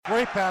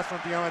Great pass from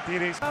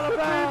Diamantidis. The lob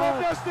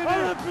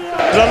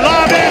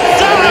is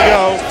There we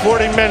go,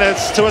 40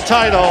 minutes to a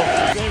title.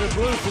 David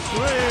Blue for three.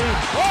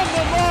 On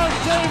the mark,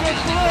 David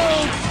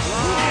Blue.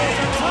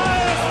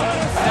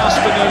 Now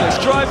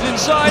Spinellis drives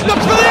inside,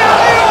 looks for the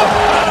alley-oop!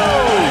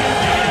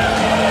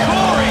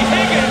 Corey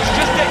Higgins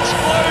just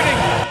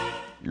exploding.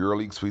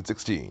 EuroLeague Sweet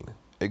 16.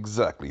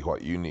 Exactly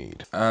what you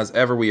need. As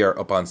ever, we are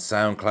up on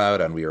SoundCloud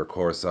and we are, of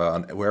course,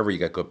 on wherever you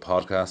get good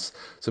podcasts.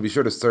 So be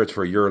sure to search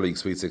for EuroLeague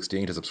Sweet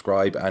 16 to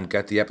subscribe and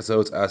get the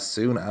episodes as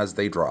soon as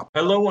they drop.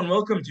 Hello and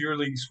welcome to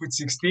EuroLeague Sweet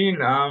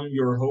 16. I'm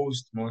your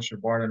host, Moshe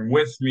Barton.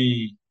 With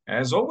me,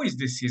 as always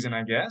this season,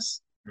 I guess,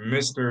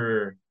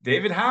 Mr.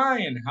 David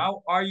Hine.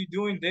 How are you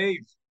doing,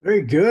 Dave?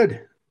 Very good.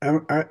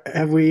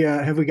 Have we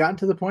gotten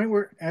to the point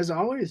where, as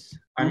always?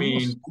 I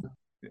mean,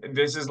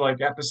 this is like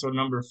episode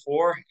number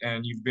 4,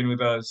 and you've been with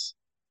us,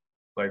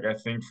 like I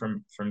think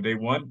from day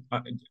one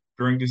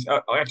during this.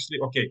 Actually,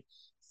 okay,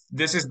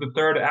 this is the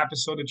third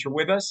episode that you're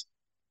with us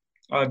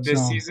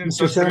this season.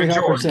 So it's the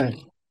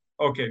majority.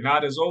 Okay,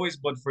 not as always,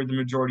 but for the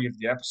majority of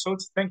the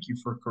episodes. Thank you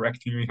for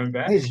correcting me on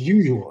that. As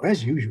usual.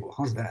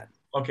 How's that?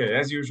 Okay,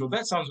 as usual.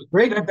 That sounds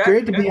great.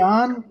 Great to be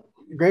on.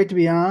 Great to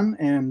be on,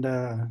 and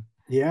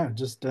yeah,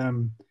 just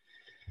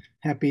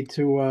happy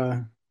to.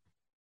 I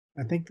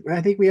think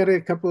we had a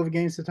couple of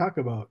games to talk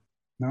about.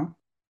 No,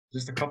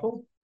 just a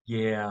couple.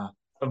 Yeah,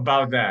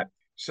 about that.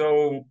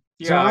 So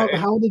yeah. So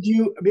how did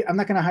you? I mean, I'm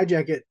not going to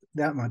hijack it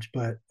that much,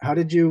 but how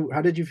did you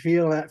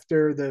feel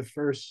after the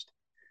first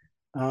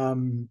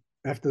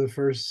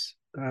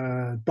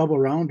double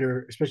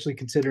rounder, especially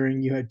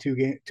considering you had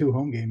two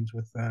home games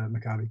with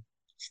Maccabi?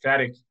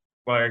 Ecstatic.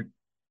 Like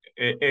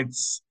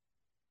it's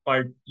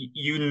like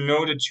you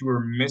know that you were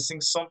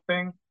missing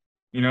something.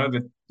 You know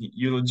that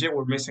you legit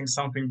were missing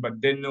something,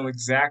 but didn't know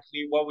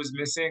exactly what was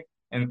missing,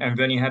 and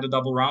then you had a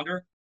double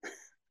rounder.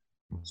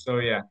 So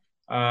yeah,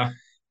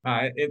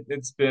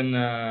 it's been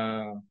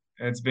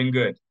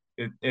good.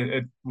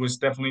 It was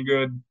definitely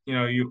good. You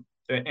know,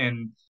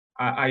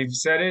 I've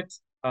said it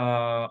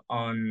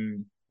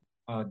on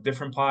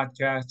different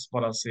podcasts,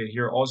 but I'll say it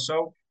here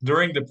also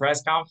during the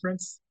press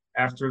conference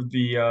after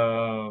the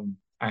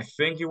I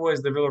think it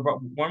was the Villa.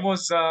 When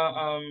was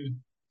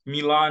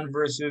Bayern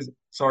versus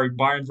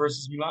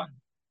Milan?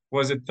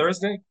 Was it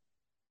Thursday?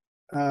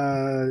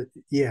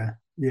 Yeah.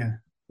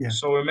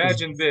 So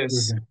imagine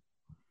this.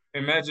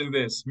 Imagine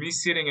this. Me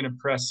sitting in a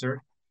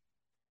presser.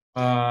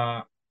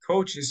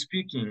 Coach is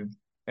speaking,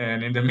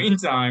 and in the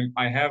meantime,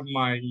 I have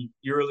my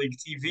EuroLeague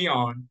TV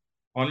on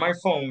my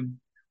phone,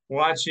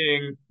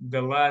 watching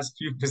the last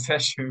few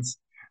possessions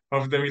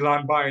of the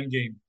Milan Bayern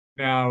game.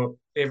 Now,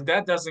 if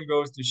that doesn't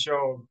go to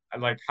show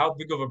like how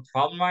big of a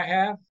problem I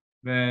have,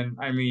 then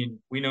I mean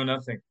we know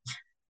nothing.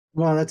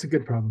 Well, that's a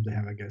good problem to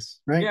have, I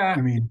guess, right? Yeah,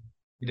 I mean,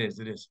 it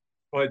is.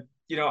 But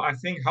you know, I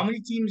think how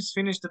many teams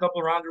finished the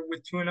double rounder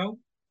with 2-0?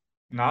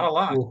 Not a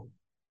lot.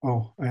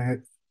 I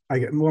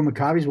get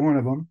Maccabi's one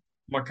of them.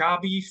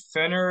 Maccabi,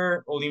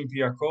 Fener,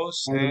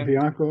 Olympiacos.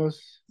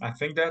 I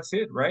think that's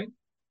it, right?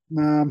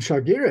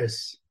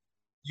 Žalgiris.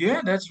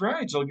 Yeah, that's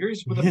right.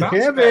 Žalgiris with a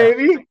bounce back.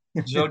 Baby.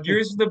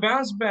 Žalgiris with a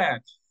bounce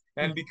back.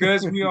 And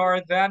because we are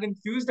that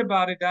enthused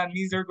about it, that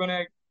means they're going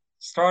to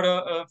start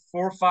a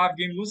 4 or 5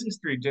 game losing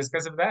streak just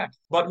because of that.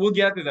 But we'll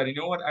get to that. You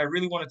know what? I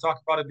really want to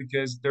talk about it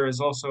because there is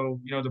also,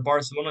 you know, the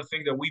Barcelona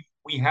thing that we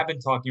have been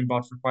talking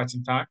about for quite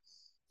some time.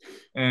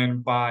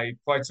 And by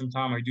quite some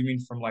time, I do mean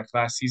from like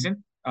last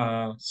season.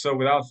 So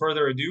without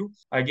further ado,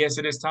 I guess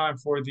it is time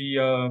for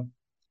the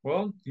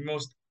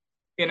most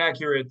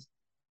inaccurate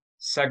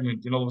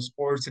segment in all of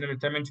sports and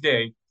entertainment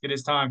today. It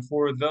is time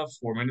for the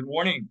 4-minute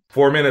warning.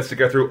 4 minutes to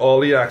get through all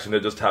the action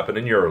that just happened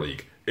in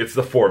EuroLeague. It's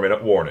the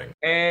 4-minute warning.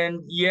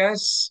 And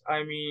yes,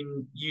 I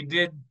mean, you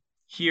did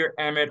hear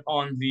Emmett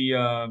on the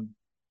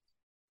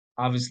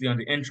obviously on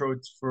the intro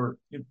for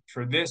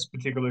this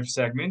particular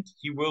segment.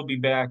 He will be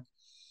back,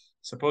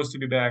 supposed to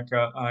be back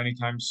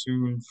anytime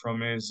soon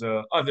from his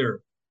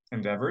other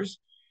endeavors.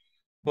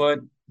 But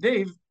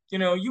Dave, you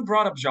know, you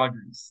brought up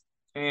Žalgiris.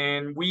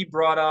 And we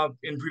brought up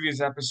in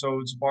previous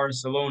episodes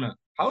Barcelona.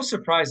 How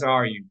surprised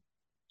are you,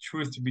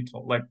 truth to be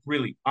told? Like,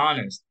 really,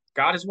 honest.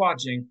 God is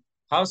watching.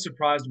 How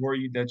surprised were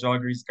you that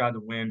Žalgiris got the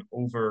win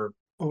over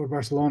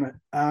Barcelona?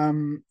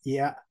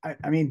 Yeah,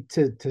 I mean,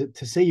 to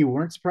say you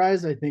weren't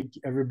surprised, I think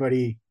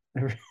anybody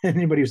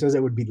who says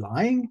that would be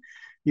lying.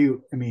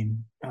 Even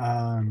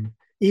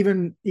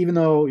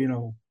though, you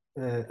know,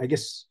 I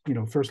guess, you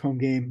know, first home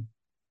game,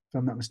 if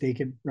I'm not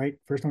mistaken, right?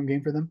 First home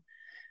game for them.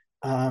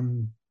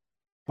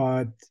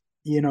 But,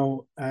 you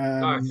know,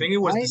 I think it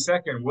was the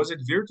second. Was it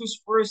Virtus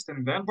first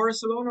and then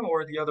Barcelona,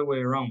 or the other way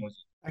around? Was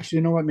it? Actually,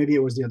 you know what? Maybe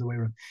it was the other way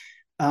around.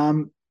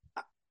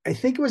 I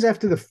think it was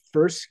after the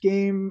first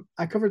game.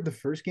 I covered the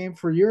first game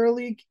for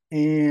EuroLeague,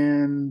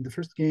 and the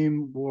first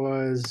game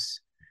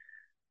was,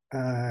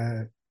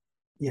 I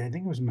think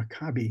it was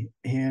Maccabi.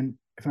 And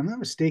if I'm not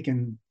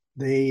mistaken,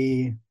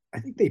 I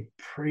think they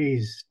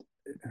praised,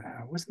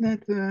 wasn't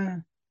that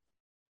the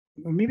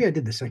maybe I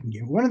did the second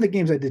game. One of the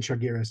games I did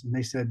Žalgiris, and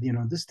they said, you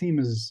know, this team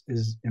is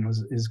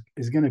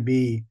going to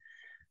be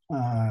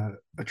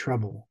a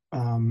trouble.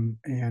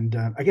 And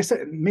I guess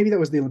maybe that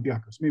was the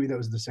Olympiacos. Maybe that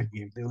was the second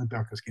game, the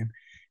Olympiacos game.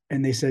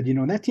 And they said,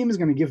 that team is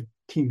going to give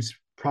teams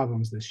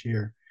problems this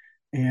year.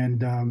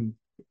 And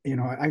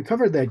I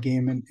covered that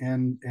game,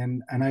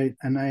 and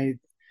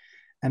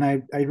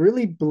I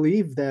really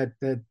believe that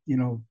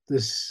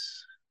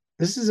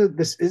this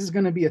is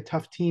going to be a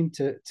tough team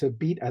to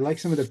beat. I like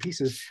some of the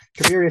pieces.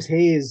 Kavarius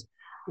Hayes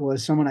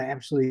was someone I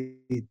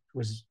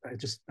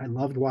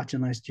loved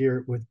watching last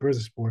year with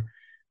Bursaspor.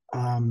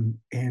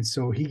 And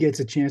so he gets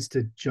a chance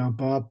to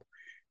jump up,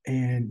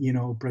 and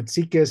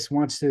Bratsikis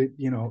wants to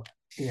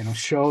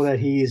show that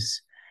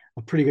he's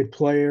a pretty good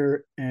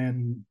player,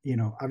 and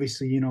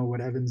obviously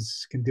what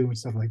Evans can do and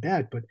stuff like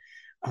that. But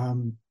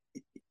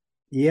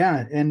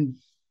yeah, and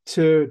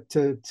to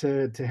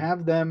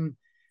have them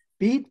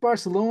beat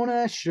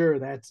Barcelona, sure,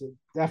 that's a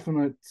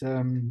definite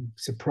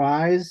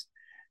surprise.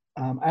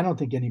 I don't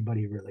think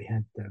anybody really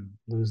had them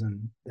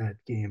losing that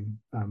game.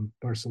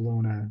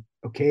 Barcelona,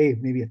 okay,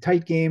 maybe a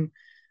tight game,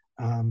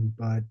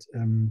 but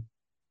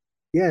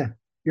yeah.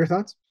 Your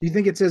thoughts? Do you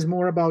think it says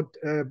more about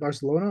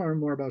Barcelona or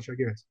more about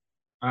Žalgiris?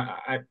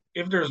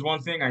 If there's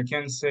one thing I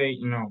can say,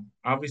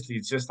 obviously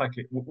it's just like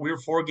we're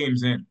 4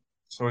 games in,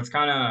 so it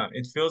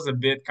feels a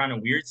bit kind of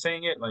weird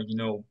saying it, like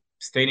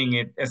stating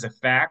it as a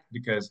fact,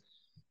 because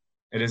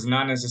it is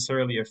not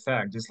necessarily a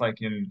fact. Just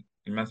like in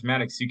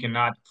mathematics, you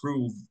cannot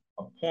prove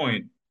a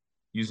point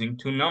using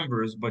 2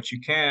 numbers, but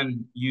you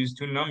can use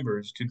 2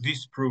 numbers to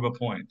disprove a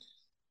point,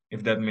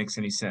 if that makes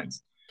any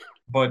sense.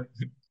 But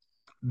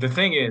the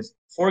thing is,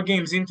 4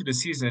 games into the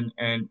season,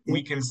 and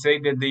we can say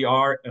that they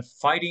are a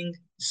fighting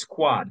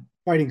squad.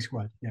 Fighting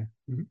squad, yeah.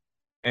 Mm-hmm.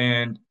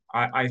 And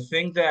I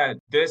think that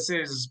this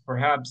is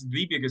perhaps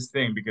the biggest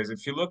thing, because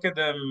if you look at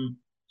them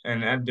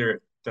and at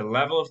the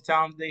level of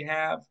talent they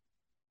have,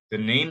 the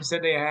names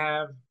that they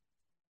have,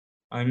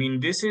 I mean,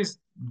 this is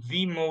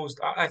the most,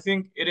 I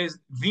think it is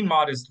the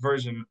modest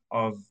version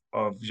of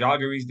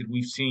Žalgiris that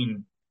we've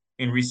seen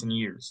in recent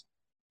years.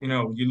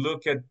 You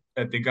look at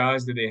the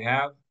guys that they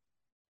have.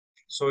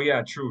 So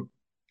yeah, true.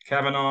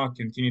 Kavanaugh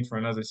continued for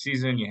another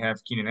season. You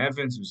have Keenan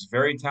Evans, who's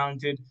very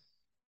talented.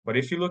 But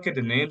if you look at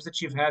the names that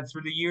they've had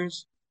through the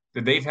years,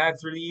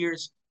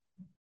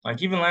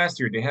 like even last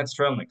year, they had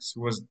Strelniks,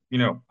 who was,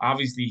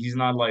 obviously he's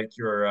not like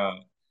your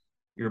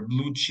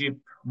blue chip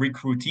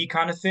recruitee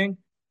kind of thing,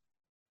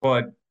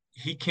 but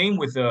he came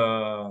with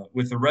a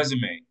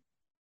resume.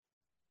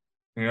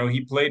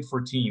 He played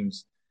for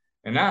teams,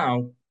 and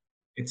now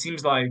it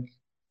seems like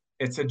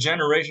it's a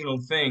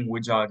generational thing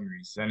with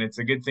Žalgiris, and it's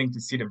a good thing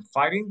to see them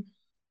fighting.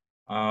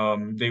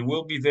 They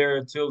will be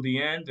there till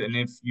the end, and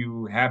if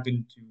you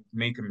happen to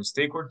make a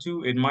mistake or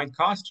two, it might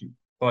cost you.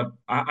 But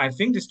I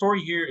think the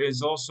story here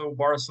is also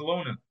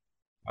Barcelona.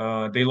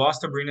 They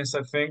lost Abrinas,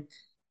 I think,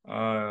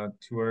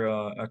 to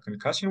a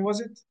concussion, was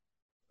it?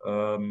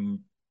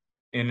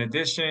 In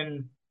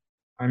addition,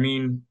 I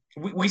mean,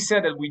 we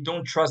said that we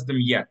don't trust them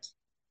yet.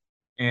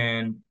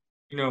 And,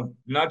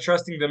 not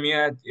trusting them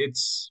yet,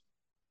 it's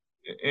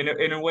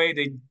in a way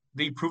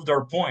they proved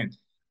our point.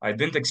 I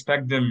didn't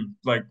expect them,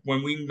 like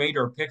when we made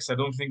our picks, I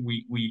don't think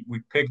we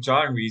picked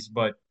Žalgiris,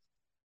 but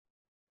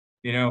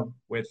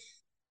with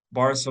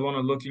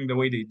Barcelona looking the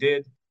way they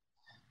did,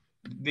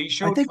 they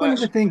showed one of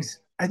the things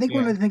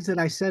one of the things that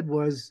I said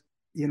was,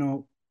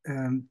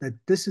 that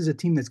this is a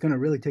team that's going to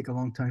really take a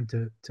long time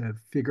to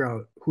figure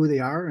out who they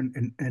are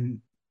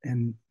and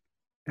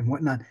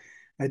whatnot.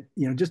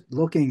 Just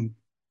looking,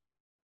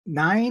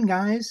 9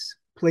 guys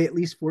play at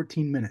least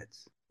 14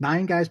 minutes.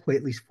 9 guys play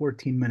at least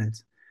 14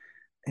 minutes.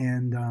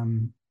 And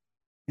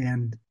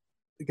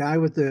the guy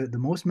with the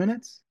most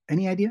minutes,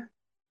 any idea?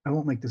 I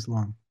won't make this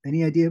long.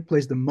 Any idea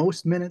plays the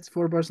most minutes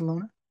for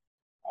Barcelona?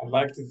 I'd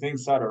like to think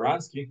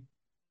Satoransky.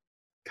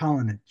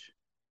 Kalinic.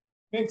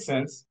 Makes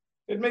sense.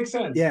 It makes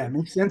sense. Yeah, it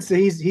makes sense.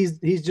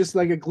 He's just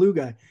like a glue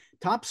guy.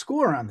 Top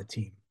scorer on the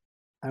team.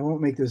 I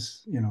won't make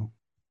this,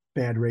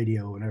 bad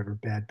radio or whatever,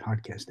 bad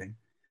podcasting.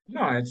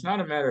 No, it's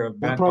not a matter of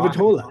bad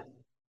Provitola.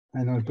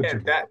 I know. Yeah,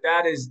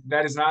 that is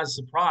not a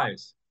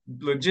surprise.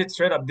 Legit,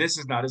 straight up, this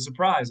is not a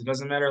surprise. It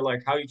doesn't matter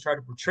like how you try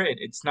to portray it.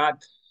 It's not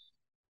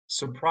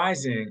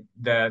surprising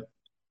that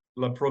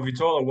La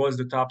Provitola was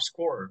the top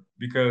scorer,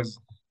 because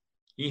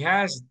he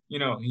has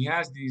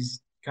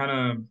these kind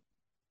of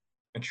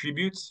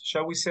attributes,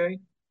 shall we say?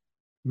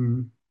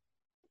 Mm-hmm.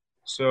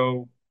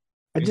 So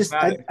I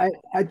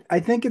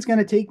think it's going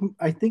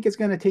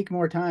to take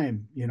more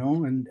time,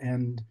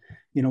 and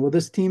will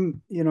this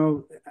team,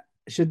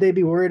 should they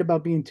be worried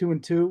about being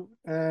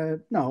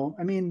 2-2? No,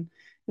 I mean,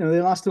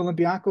 they lost to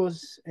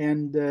Olympiacos,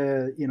 and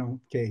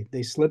okay,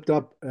 they slipped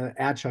up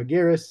at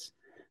Žalgiris.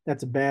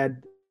 That's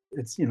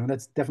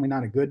that's definitely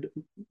not a good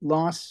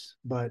loss,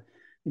 but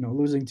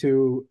losing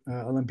to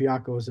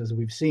Olympiacos, as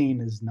we've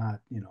seen, is not,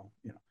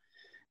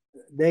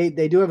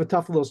 they do have a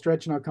tough little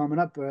stretch now coming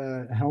up.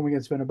 Home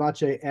against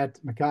Fenerbahce, at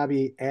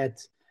Maccabi, at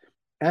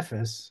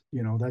Efes.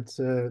 That's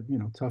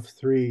tough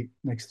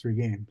next 3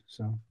 games.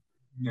 So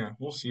yeah,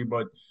 we'll see.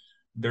 But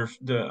the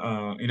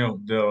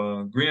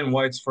green and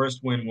white's first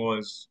win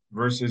was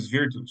versus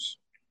Virtus,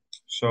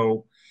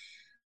 So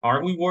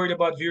aren't we worried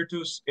about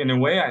Virtus? In a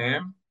way, I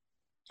am.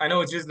 I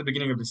know it's just the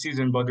beginning of the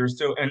season, but they're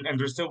still and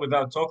they're still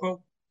without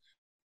Toko.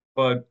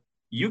 But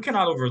you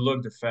cannot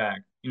overlook the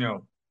fact,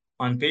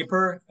 on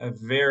paper, a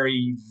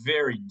very,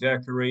 very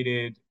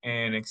decorated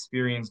and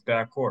experienced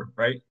backcourt,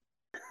 right?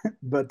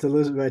 But to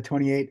lose by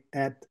 28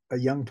 at a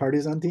young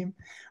Partizan team,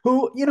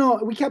 who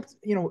we kept,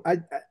 I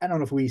don't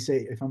know if we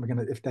say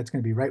if that's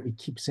gonna be right. We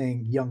keep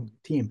saying young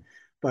team,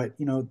 but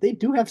they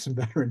do have some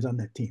veterans on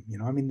that team.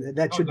 I mean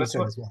that Oh, should be that's said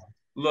what. as well.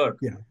 Look,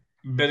 You know,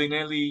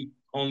 Bellinelli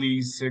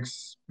only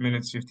 6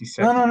 minutes 50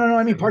 no, no, seconds. no, no.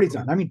 I mean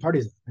Partizan. I mean,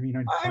 Partizan.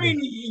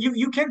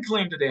 you can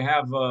claim that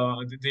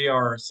they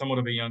are somewhat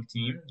of a young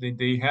team.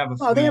 They have a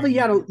Well, they few.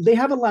 have they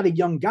have a lot of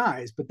young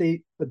guys, but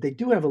they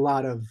do have a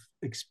lot of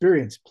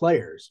experienced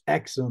players.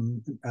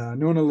 Exum,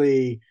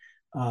 Nunali,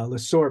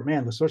 Lesort.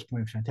 Man, Lesort's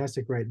playing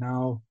fantastic right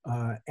now.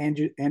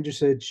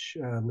 Andrusic,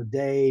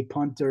 Leday,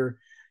 Punter.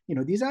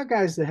 These are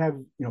guys that have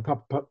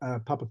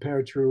Papa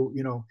Peretru.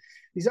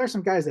 These are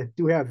some guys that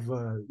do have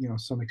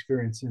some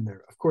experience in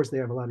there. Of course, they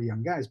have a lot of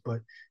young guys,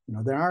 but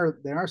there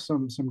are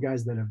some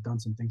guys that have done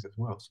some things as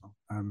well. So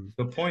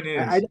The point is,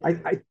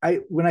 I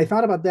when I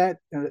thought about that,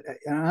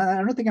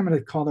 I don't think I'm going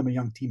to call them a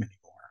young team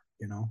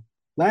anymore.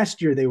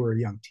 Last year they were a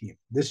young team.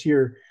 This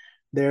year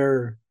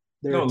they're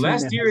no, a team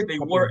last that year has a they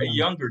couple were of a young.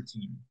 younger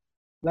team.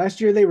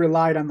 Last year they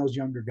relied on those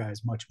younger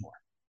guys much more.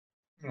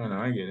 No,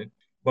 I get it.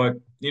 But,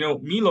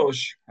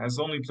 Milos has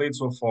only played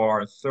so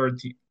far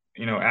 30,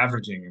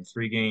 averaging in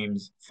 3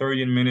 games,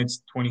 30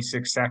 minutes,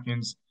 26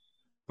 seconds,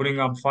 putting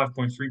up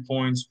 5.3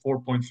 points,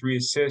 4.3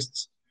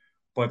 assists,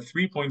 but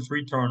 3.3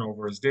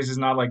 turnovers. This is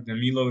not like the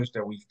Milos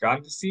that we've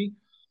gotten to see,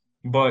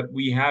 but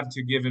we have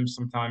to give him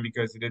some time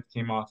because he did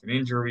came off an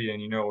injury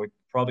and, it's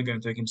probably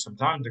going to take him some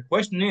time. The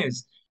question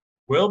is,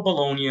 will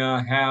Bologna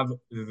have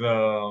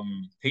the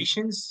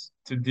patience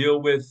to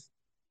deal with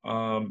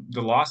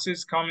the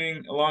losses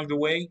coming along the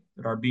way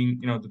that are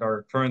that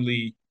are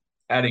currently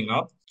adding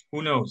up?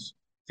 Who knows?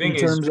 In Thing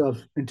is,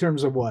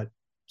 terms of what,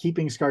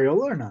 keeping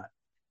Scariola or not,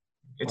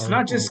 it's or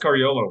not just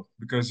Scariolo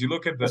because you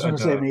look at I was going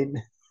to say, I mean,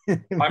 I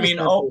he's mean,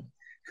 not oh,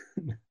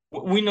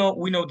 we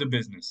know the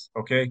business.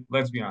 Okay,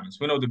 let's be honest.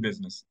 We know the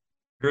business.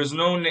 There's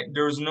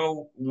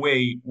no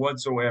way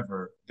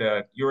whatsoever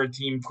that you're a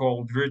team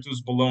called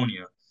Virtus Bologna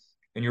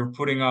and you're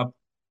putting up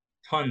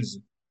tons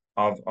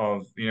of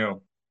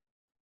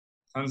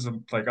tons of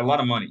like a lot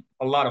of money,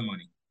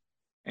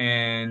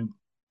 and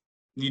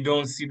you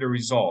don't see the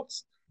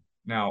results.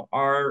 Now,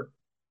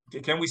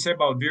 can we say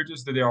about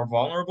Virtus that they are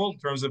vulnerable in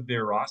terms of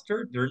their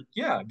roster?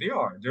 Yeah, they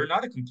are. They're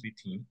not a complete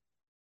team.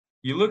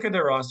 You look at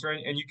their roster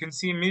and you can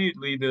see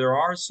immediately that there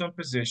are some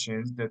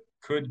positions that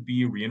could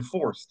be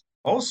reinforced.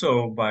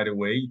 Also, by the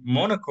way,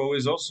 Monaco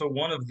is also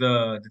one of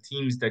the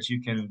teams that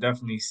you can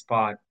definitely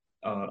spot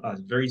a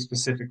very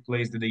specific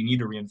place that they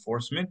need a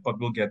reinforcement, but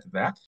we'll get to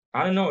that.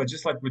 I don't know. It's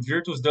just like with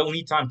Virtus, they'll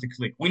need time to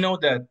click. We know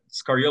that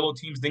Scariolo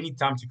teams, they need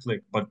time to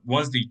click, but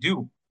once they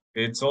do,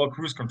 it's all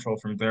cruise control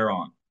from there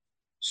on.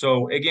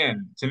 So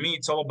again, to me,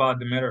 it's all about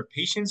the matter of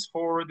patience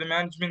for the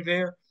management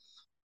there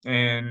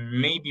and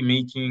maybe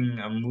making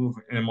a move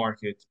in the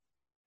market.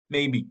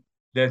 Maybe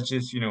that's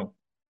just,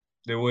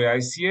 the way I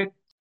see it.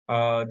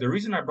 The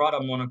reason I brought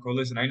up Monaco,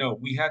 listen, I know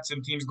we had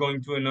some teams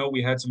going 2-0,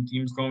 we had some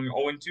teams going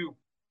 0-2,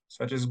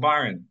 such as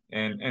Bayern,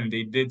 and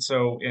they did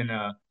so in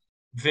a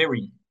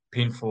very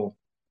painful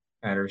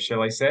manner,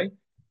 shall I say?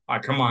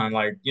 Come on,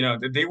 like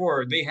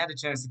they had a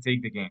chance to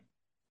take the game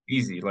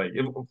easy. Like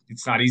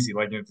it's not easy,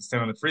 like to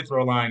stand on the free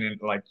throw line and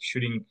like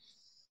shooting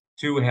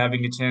two,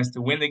 having a chance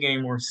to win the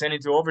game or send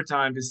it to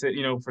overtime to sit,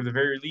 for the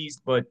very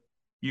least, but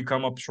you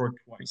come up short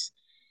twice.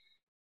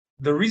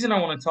 The reason I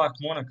want to talk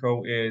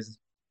Monaco is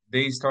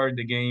they started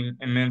the game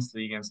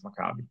immensely against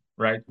Maccabi,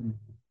 right?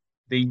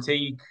 They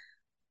take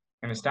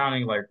an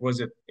astounding, like, was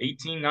it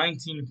 18,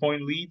 19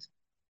 point lead?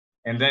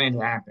 And then it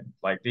happened.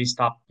 Like, they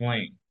stopped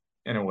playing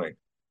in a way.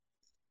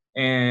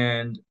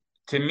 And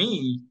to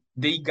me,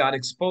 they got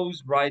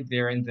exposed right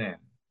there and then.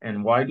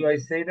 And why do I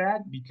say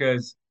that?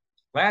 Because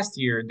last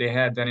year they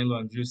had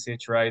Danilo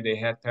Andrusic, right? They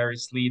had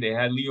Paris Lee, they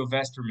had Leo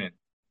Vesterman.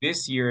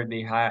 This year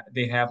they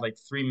have like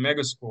three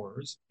mega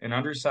scorers and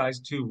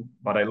undersized two,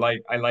 but I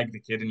like the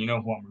kid and you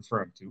know who I'm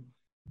referring to.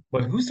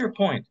 But who's their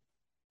point?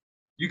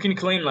 You can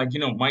claim like,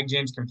 Mike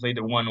James can play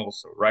the one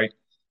also, right?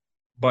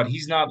 But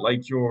he's not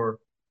like your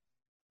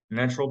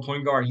natural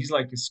point guard. He's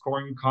like a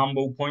scoring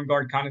combo point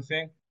guard kind of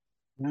thing.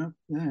 yeah,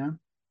 yeah, yeah.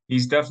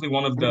 He's definitely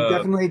one of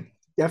I mean, the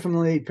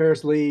definitely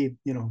Paris Lee,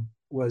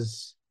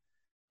 was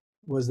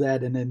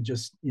that, and then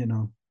just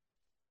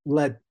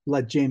let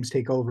James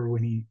take over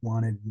when he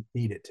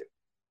needed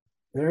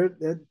to.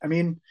 I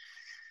mean,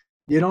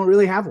 you don't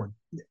really have one.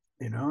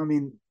 I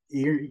mean,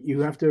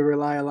 you have to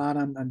rely a lot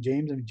on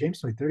James. I mean, James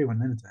played 31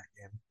 minutes that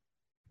game,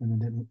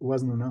 and it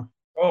wasn't enough.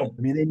 Oh,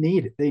 I mean,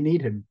 they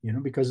need him,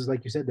 because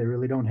like you said, they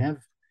really don't have.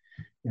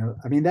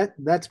 I mean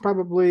that's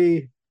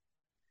probably.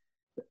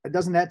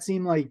 Doesn't that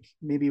seem like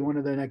maybe one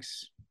of the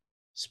next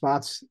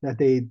spots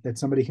that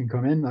somebody can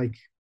come in, like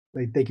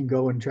they can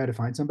go and try to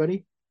find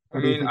somebody? I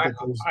Or do you mean, think I that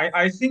there's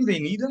I think they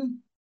need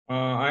him.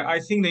 I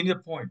think they need a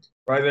point,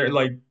 right? They're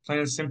like plain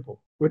and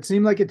simple. would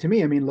seem like it to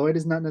me? I mean, Lloyd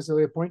is not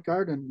necessarily a point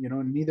guard, and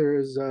neither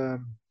is.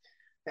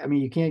 I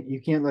mean, you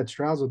can't let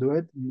Strausel do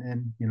it,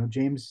 and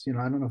James. I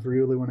don't know if we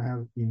really want to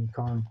have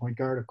call him point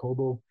guard or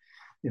Kobo.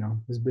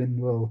 Has been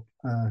a little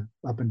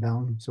up and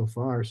down so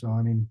far. So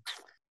I mean,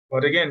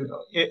 But again,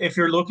 if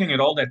you're looking at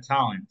all that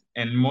talent,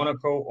 and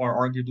Monaco are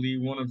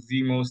arguably one of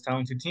the most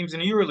talented teams in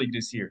the EuroLeague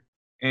this year,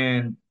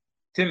 and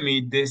to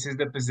me, this is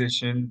the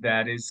position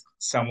that is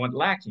somewhat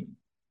lacking.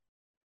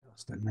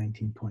 lost a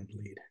 19-point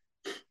lead.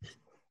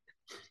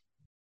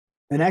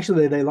 And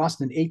actually, they lost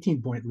an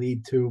 18-point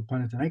lead to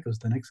Panathinaikos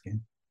the next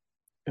game.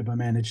 If I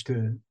managed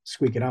to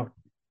squeak it out.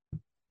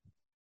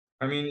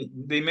 I mean,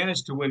 they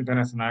managed to win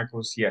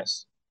Panathinaikos,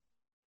 yes,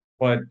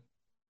 but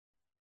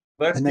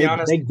let's And be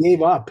honest, they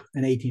gave up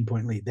an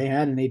 18-point lead. They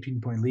had an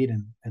 18-point lead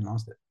and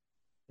lost it.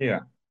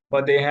 yeah.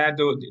 But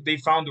they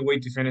found a way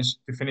to finish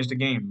the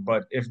game.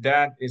 But if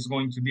that is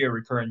going to be a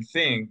recurring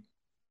thing,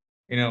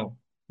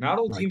 not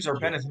all teams are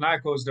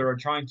Panathinaikos that are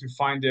trying to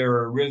find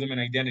their rhythm and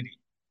identity,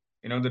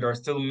 that are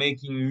still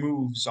making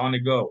moves on the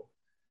go.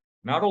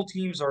 Not all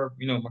teams are,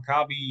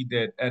 Maccabi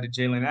that added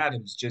Jalen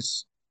Adams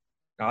just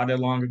not that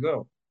long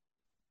ago.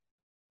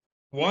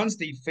 Once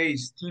they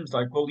face teams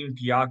like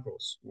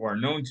Olympiacos, who are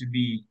known to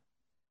be,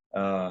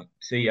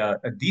 say, a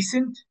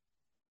decent.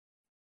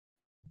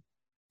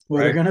 Well,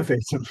 right? they're gonna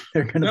face them.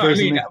 They're gonna No, face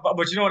I mean, them.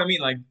 but you know what I mean.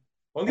 Like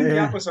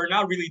Olympiacos are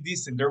not really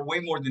decent. They're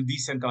way more than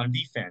decent on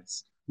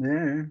defense,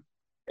 Yeah.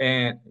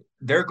 and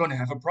they're going to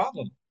have a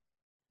problem.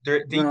 They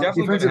Well,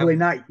 definitely going to defensively,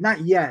 have. not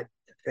yet,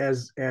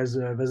 as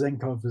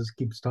Vezenkov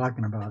keeps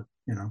talking about.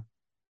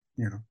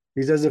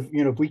 He says if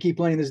we keep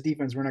playing this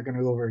defense, we're not going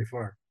to go very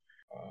far.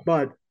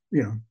 But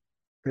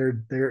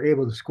they're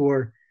able to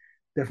score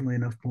definitely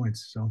enough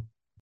points. So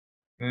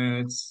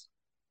And it's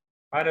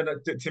I don't know.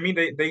 To me,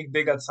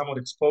 they got somewhat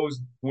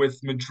exposed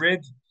with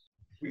Madrid.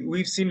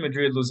 We've seen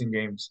Madrid losing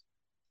games,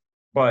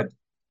 but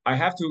I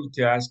have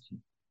to ask you: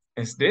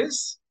 is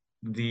this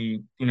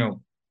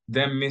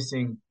them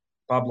missing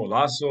Pablo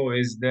Lasso?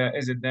 Is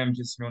it them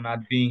just not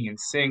being in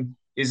sync?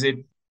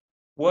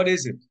 What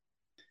is it?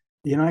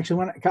 actually,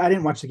 when I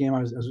didn't watch the game,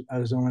 I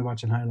was only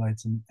watching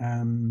highlights,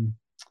 and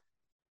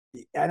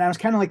I was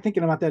kind of like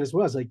thinking about that as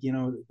well. It's like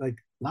like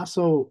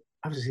Lasso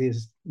obviously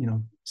has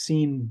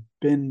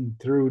been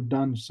through,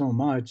 done so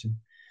much,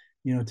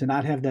 and to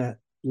not have that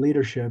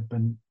leadership,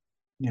 and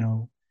you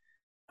know,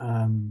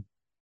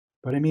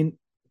 but I mean,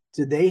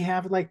 do they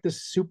have like the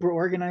super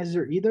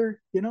organizer either?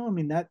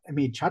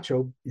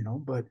 Chacho,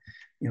 but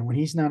when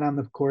he's not on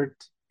the court,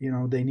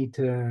 they need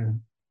to,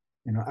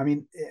 I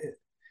mean,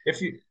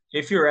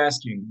 If you're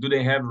asking, do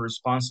they have a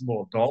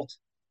responsible adult?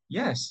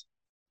 Yes,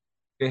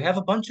 they have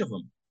a bunch of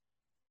them.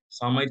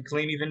 Some might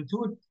claim even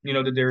two,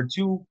 that they're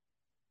too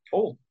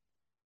old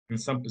in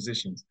some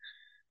positions.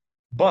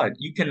 But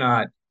you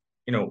cannot,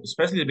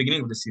 especially at the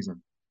beginning of the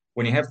season,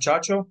 when you have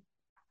Chacho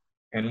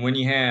and when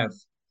you have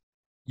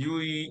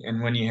Yui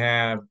and when you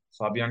have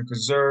Fabian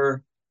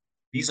Cazer,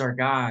 these are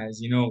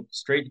guys,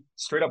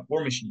 straight up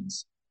war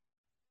machines.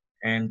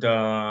 And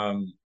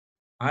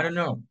I don't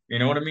know, you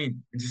know what I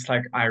mean? It's just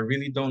like I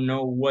really don't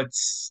know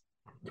what's.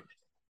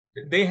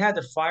 They had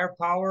the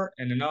firepower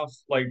and enough.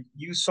 Like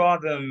you saw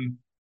them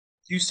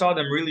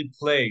really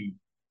play.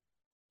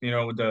 The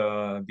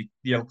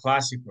El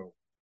Clasico,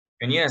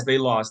 and yes, they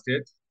lost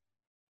it.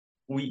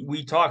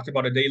 We talked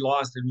about it. They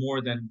lost it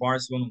more than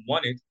Barcelona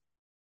won it,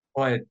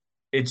 but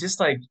it's just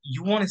like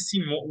you want to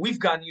see more. We've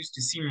gotten used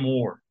to see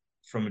more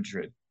from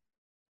Madrid,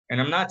 and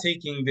I'm not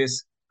taking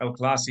this El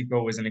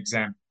Clasico as an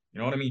example. You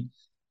know what I mean?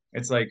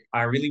 It's like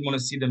I really want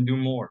to see them do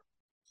more.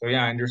 So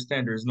yeah, I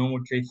understand. There's no more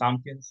Trey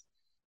Tompkins.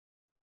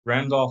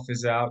 Randolph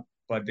is out,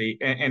 but they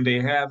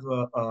have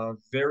a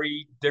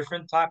very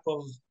different type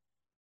of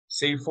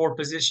save for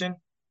position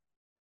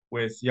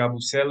with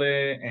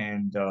Yabusele,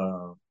 and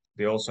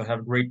they also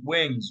have great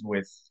wings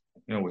with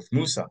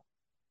Musa,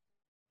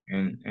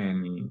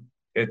 and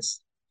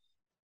it's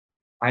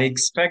I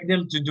expect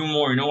them to do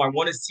more. I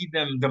want to see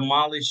them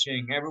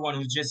demolishing everyone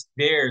who just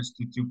dares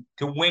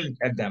to wink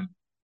at them,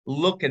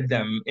 look at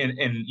them, and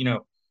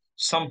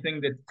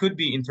something that could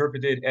be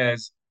interpreted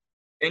as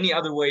any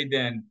other way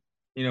than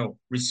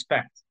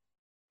respect.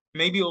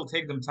 Maybe it'll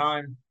take them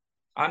time.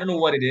 I don't know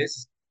what it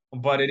is,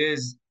 but it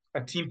is a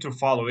team to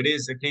follow. It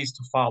is a case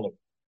to follow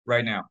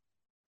right now.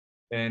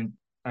 And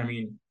I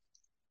mean,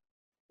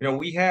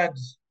 we had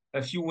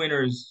a few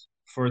winners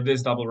for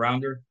this double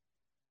rounder,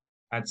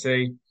 I'd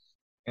say,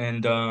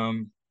 and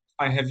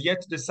I have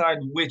yet to decide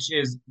which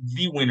is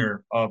the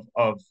winner of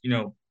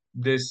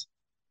this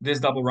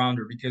double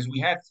rounder, because we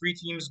had three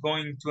teams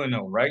going to a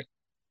no, right?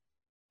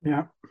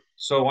 yeah.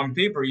 So on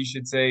paper, you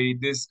should say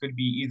this could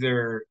be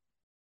either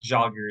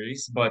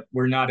Žalgiris, but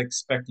we're not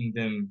expecting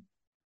them.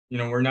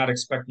 We're not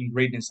expecting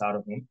greatness out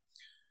of them.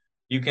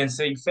 You can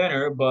say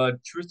Fener,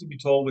 but truth to be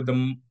told,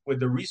 with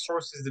the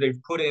resources that they've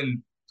put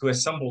in to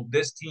assemble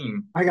this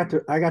team, I got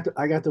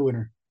the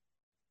winner.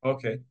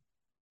 okay.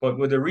 But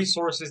with the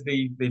resources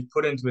they've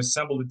put in to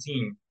assemble the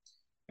team,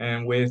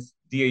 and with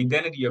the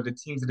identity of the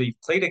teams that they've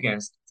played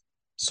against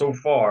so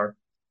far,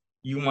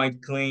 you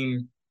might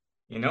claim,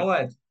 you know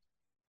what,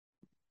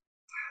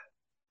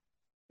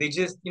 they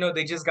just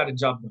got a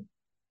job done.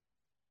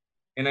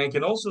 And I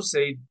can also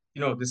say,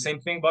 the same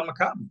thing about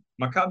Maccabi.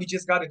 Maccabi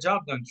just got a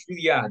job done.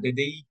 Truly, yeah,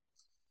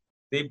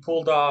 they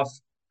pulled off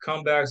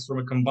comebacks from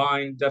a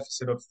combined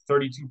deficit of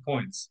 32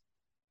 points,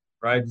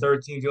 right?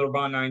 13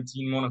 Villeurbanne,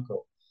 19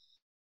 Monaco,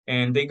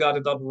 and they got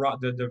a double.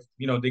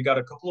 They got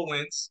a couple of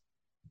wins.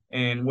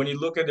 And when you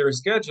look at their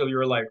schedule,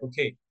 you're like,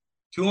 okay,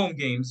 2 home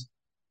games,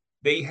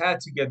 they had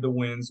to get the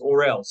wins,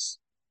 or else,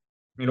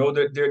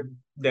 the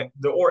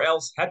or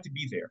else had to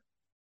be there.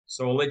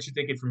 So I'll let you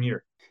take it from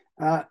here.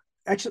 Uh,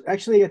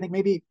 actually, I think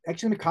maybe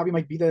actually Maccabi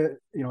might be I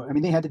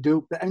mean, they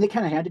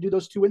kind of had to do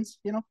those 2 wins,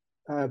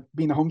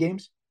 being the home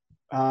games.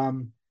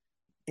 And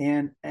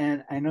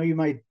I know you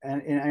might,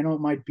 and I know it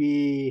might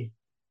be,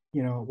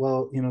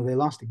 they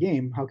lost a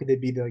game. How could they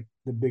be the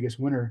biggest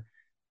winner?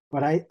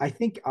 But I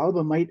think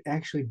Alba might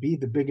actually be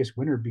the biggest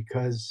winner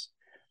because,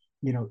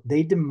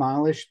 they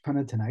demolished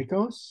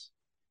Panathinaikos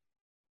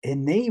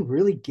and they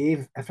really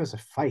gave Efes a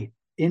fight.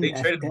 They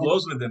traded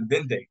blows with them,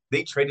 didn't they?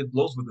 They traded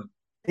blows with them.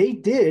 They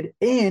did,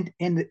 and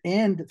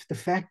the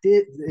fact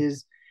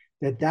is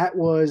that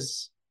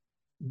was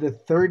the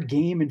third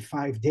game in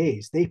 5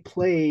 days. They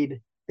played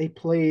the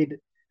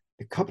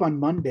Cup on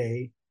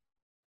Monday,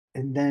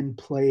 and then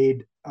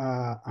played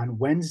on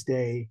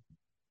Wednesday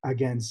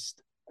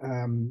against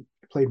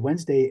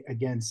against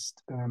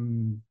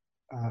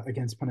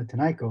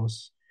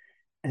Panathinaikos,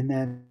 and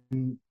then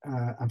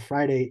on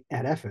Friday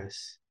at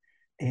Efes,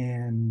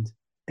 and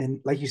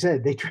like you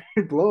said, they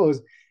traded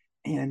blows,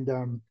 and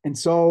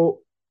so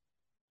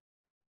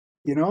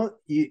they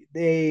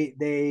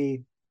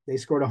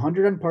scored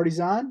 100 on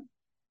Partizan,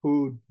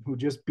 who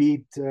just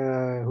beat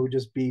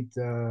Virtus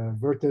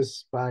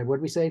by, what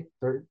did we say,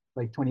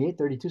 like 28,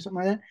 32, something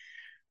like that.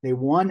 They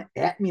won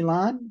at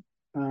Milan,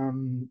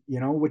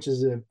 which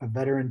is a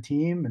veteran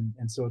team,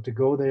 and so to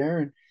go there,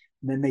 and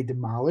then they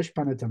demolished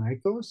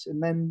Panathinaikos,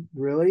 and then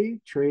really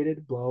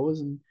traded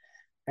blows, and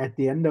at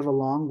the end of a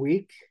long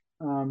week,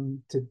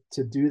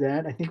 to do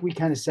that. I think we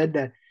kind of said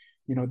that,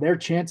 their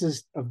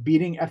chances of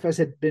beating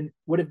Efes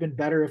would have been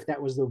better if that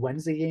was the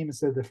Wednesday game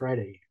instead of the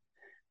Friday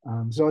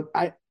game. So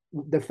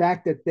the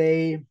fact that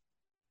they,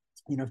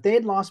 if they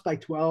had lost by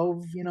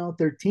 12,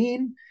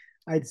 13,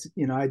 I'd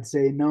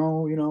say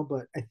no,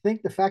 but I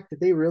think the fact that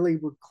they really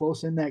were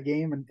close in that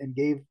game and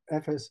gave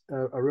Efes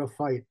a real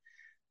fight,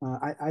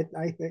 I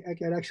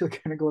could actually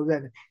kind of go with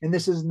that. And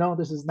this is not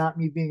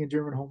me being a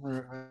German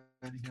homer or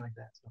anything like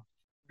that. So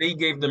they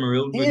gave them a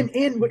real good...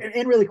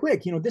 and really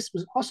quick, this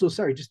was also,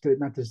 sorry, just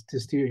not to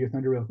steal your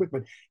thunder real quick,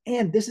 but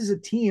this is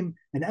an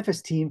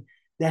Efes team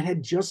that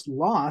had just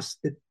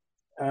lost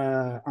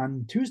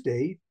on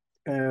Tuesday,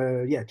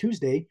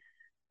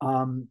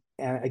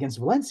 against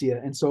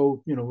Valencia, and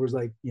so it was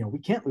like, we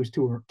can't lose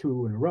two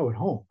in a row at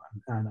home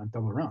on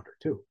double rounder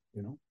too.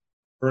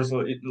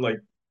 Personally, like,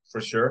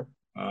 for sure.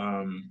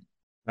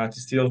 Not to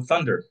steal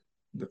thunder,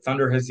 the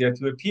Thunder has yet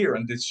to appear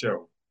on this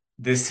show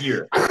this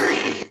year.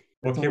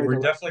 Okay, we're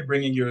definitely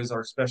bringing you as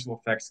our special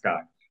effects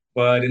guy.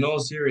 But in all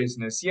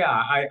seriousness, yeah,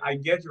 I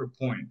get your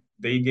point.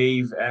 They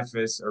gave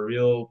Efes a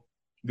real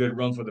good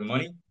run for the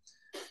money.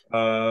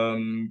 I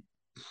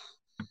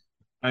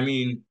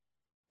mean,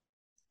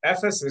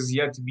 Efes is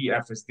yet to be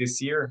Efes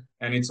this year,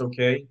 and it's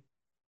okay.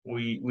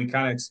 We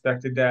kind of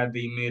expected that.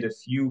 They made a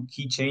few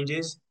key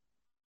changes.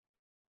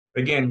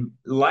 Again,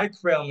 like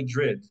Real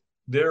Madrid,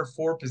 their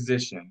 4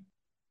 position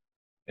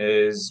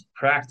is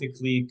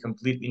practically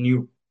completely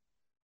new.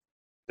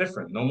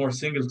 Different. No more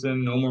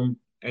Singleton, no more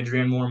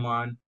Adrian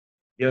Morman.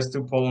 Yes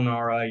to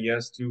Polonara,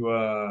 yes to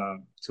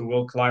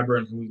Will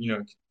Clyburn, who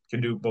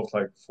can do both,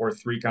 like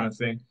 4-3 kind of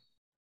thing.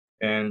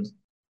 And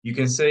you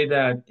can say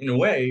that in a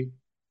way,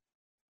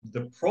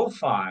 the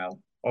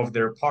profile of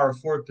their power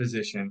forward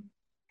position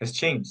has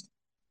changed.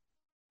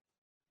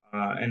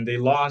 And they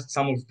lost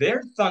some of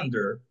their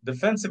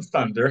defensive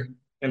thunder,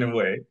 in a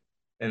way,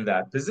 in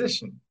that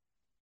position.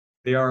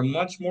 They are a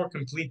much more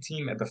complete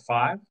team at the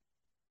 5.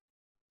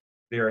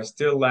 They are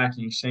still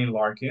lacking Shane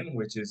Larkin,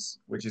 which is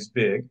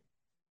big.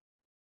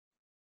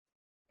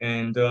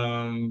 And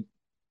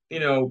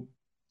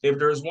if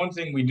there's one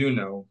thing we do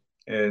know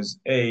is,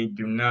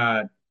 do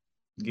not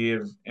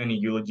give any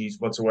eulogies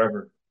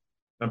whatsoever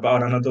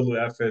about Anadolu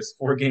Efes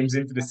 4 games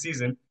into the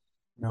season.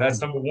 No.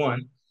 That's number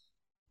 1.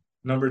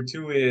 Number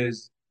 2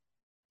 is,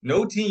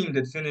 no team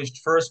that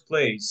finished first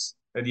place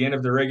at the end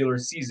of the regular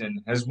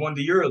season has won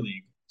the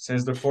EuroLeague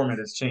since the format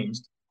has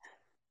changed.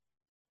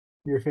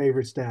 Your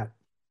favorite stat?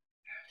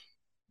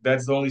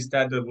 That's the only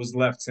stat that was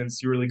left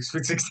since EuroLeague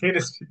Sweet 16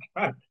 has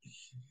begun.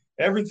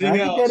 Everything else...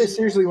 I think that is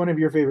seriously one of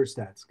your favorite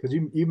stats, because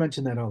you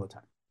mention that all the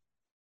time.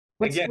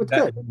 What's good? It's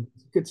a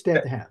good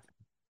stat to have.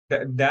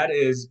 That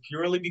is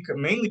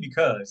mainly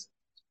because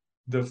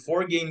the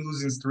 4-game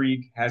losing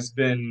streak has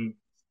been,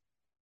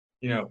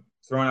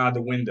 thrown out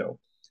the window.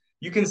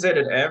 You can say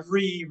that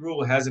every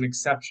rule has an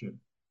exception,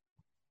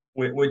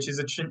 which is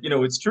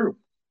it's true.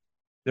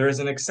 there is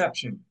an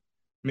exception,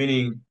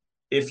 meaning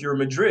if you're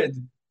Madrid,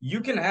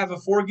 you can have a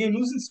 4 game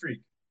losing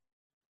streak.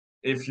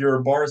 If you're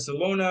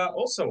Barcelona,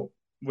 also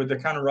with the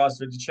kind of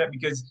roster to check,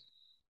 because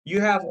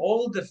you have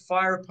all the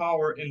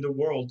firepower in the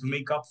world to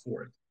make up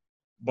for it.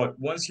 But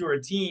once you're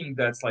a team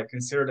that's like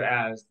considered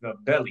as the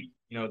belly,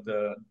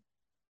 the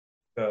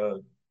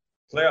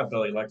playoff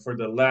belly, like for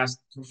the last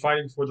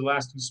fighting for the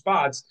last 2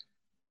 spots,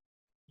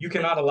 you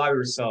cannot allow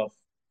yourself,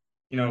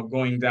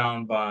 going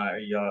down by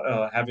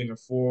having a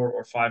 4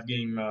 or 5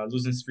 game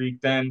losing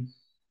streak. Then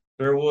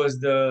there was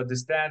the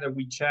stat that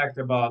we checked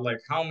about like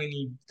how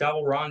many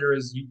double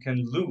rounders you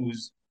can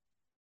lose,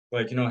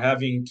 like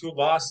having 2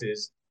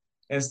 losses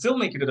and still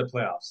make it to the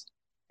playoffs.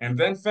 And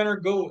then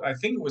I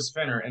think it was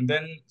Fenner, and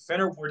then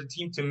Fenner were the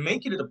team to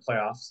make it to the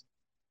playoffs,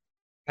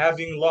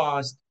 having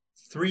lost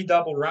 3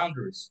 double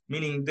rounders,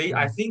 meaning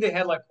I think they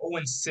had like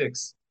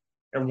 0-6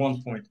 at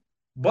one point.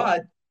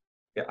 But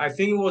I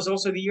think it was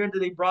also the year that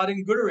they brought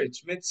in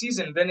Goodrich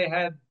mid-season. Then they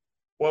had,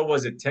 what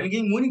was it,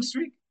 10-game winning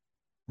streak?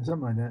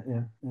 Something like that,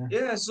 yeah.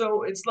 Yeah,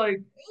 so it's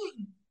like,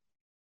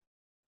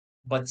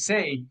 but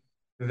say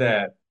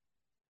that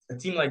a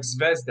team like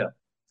Zvezda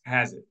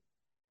has it.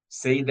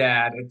 Say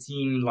that a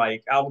team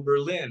like Alba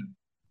Berlin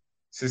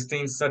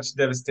sustains such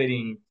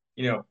devastating,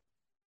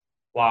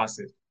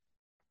 losses.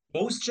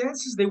 Most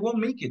chances they won't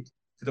make it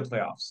to the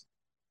playoffs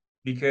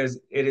because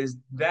it is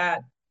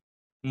that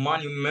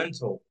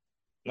monumental,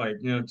 like,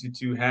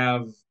 to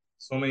have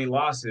so many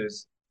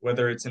losses,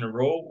 whether it's in a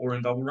row or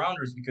in double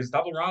rounders, because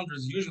double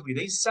rounders usually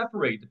the,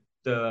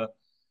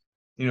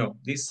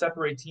 they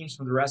separate teams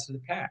from the rest of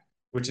the pack,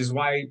 which is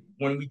why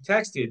when we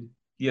texted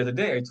the other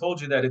day, I told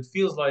you that it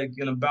feels like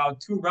in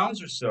about 2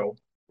 rounds or so,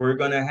 we're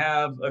going to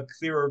have a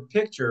clearer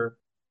picture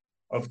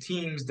of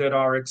teams that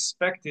are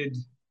expected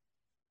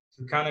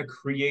to kind of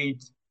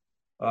create,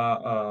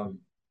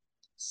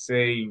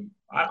 say,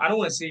 I don't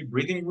want to say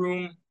breathing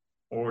room,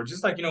 or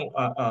just like,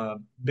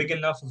 big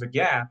enough of a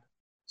gap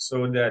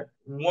so that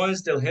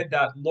once they'll hit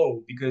that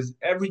low, because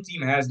every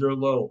team has their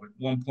low at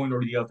one point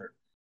or the other,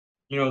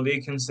 they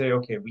can say,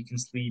 okay, we can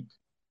sleep.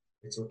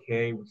 It's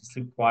okay. We can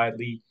sleep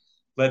quietly.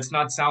 Let's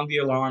not sound the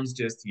alarms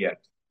just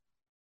yet.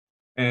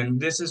 And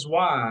this is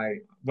why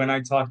when I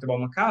talked about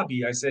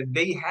Maccabi, I said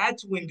they had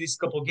to win these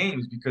couple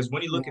games, because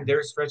when you look at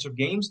their stretch of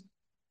games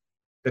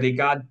that they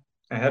got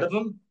ahead of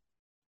them,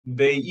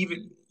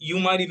 you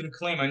might even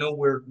claim, I know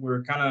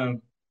we're kind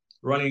of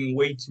running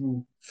way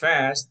too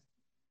fast,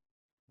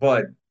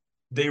 but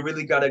they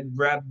really got to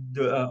grab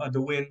the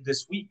win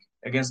this week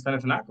against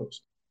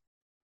Panathinaikos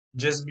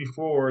just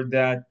before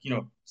that,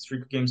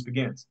 streak of games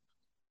begins.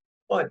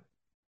 But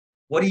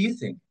what do you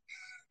think?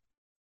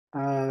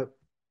 I'm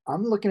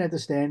looking at the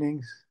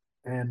standings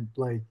and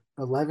like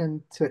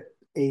 11 to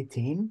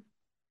 18.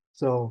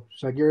 So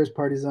Žalgiris,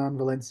 Partizan,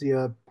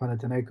 Valencia,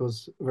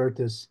 Panathinaikos,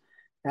 Virtus,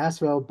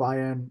 Asvel,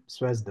 Bayern,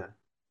 Zvezda.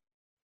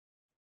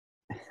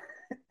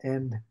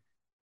 And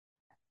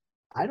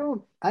I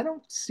don't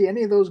see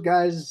any of those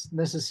guys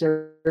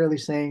necessarily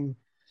saying,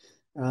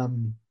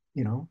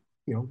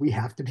 we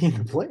have to be in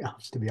the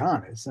playoffs, to be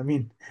honest.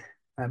 I'm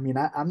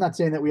not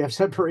saying that we have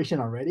separation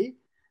already.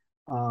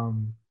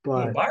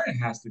 But Bayern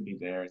has to be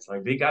there. It's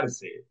like they got to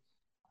say it.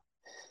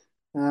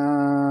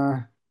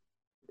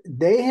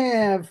 They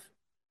have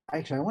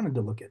actually. I wanted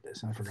to look at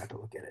this, and I forgot to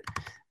look at it.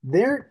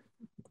 They're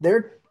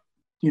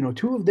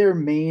two of their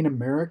main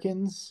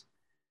Americans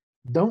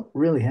don't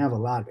really have a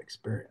lot of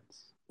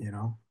experience,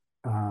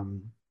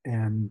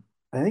 and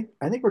I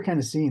think we're kind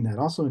of seeing that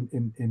also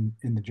in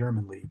the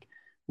German league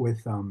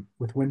with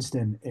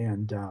Winston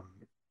and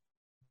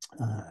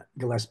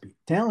Gillespie.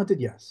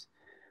 Talented, yes,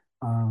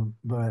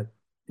 but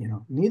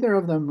neither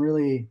of them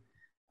really.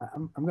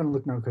 I'm going to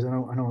look now because I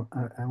want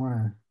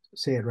to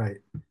say it right.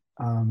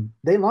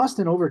 They lost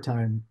in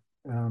overtime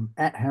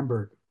at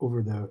Hamburg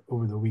over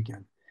the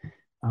weekend.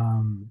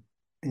 And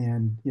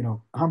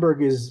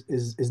Hamburg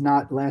is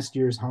not last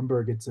year's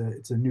Hamburg. It's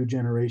a new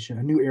generation,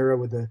 a new era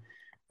with a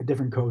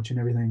different coach and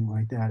everything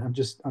like that.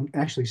 I'm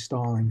actually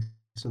stalling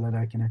so that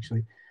I can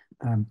actually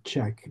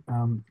check.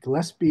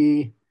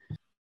 Gillespie,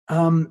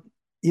 I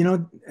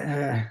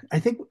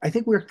think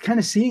we're kind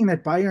of seeing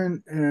that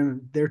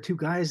Bayern, their two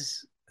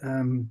guys,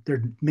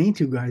 their main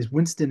two guys,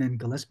 Winston and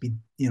Gillespie,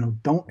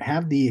 don't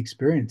have the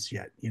experience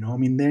yet.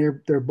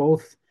 They're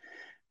both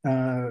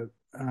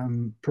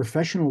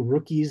professional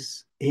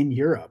rookies in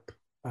Europe.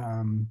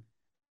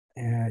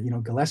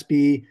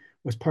 Gillespie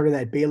was part of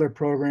that Baylor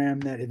program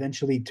that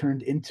eventually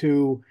turned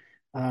into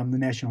the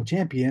national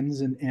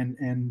champions,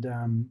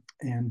 and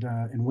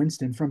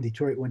Winston from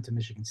Detroit went to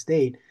Michigan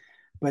State.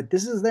 But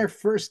this is their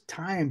first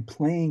time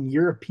playing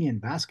European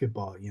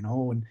basketball,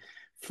 and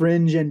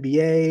fringe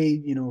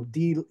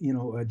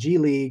NBA, G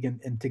League,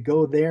 and to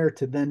go there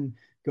to then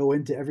go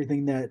into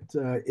everything that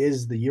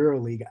is the Euro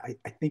League. I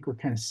think we're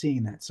kind of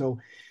seeing that. So,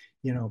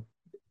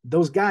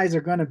 those guys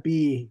are going to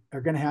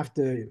have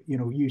to,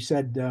 you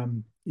said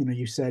Bayern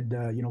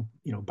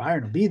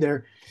will be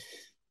there.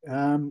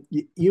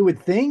 You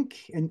would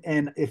think,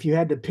 and if you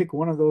had to pick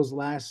one of those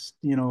last,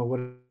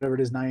 whatever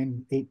it is,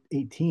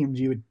 eight teams,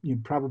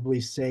 you'd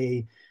probably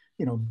say,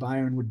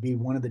 Bayern would be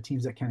one of the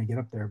teams that kind of get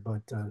up there.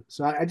 But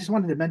so I just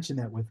wanted to mention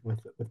that with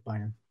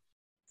Bayern.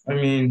 I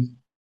mean,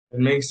 it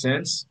makes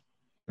sense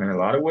in a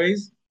lot of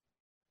ways,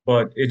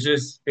 but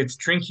it's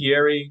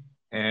Trinchieri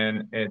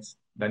and it's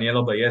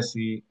Daniela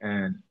Baesi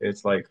and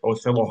it's like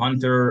Othello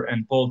Hunter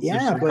and Paul Yeah,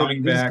 Tipson but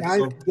coming these back. guys,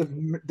 So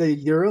the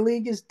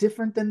EuroLeague is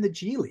different than the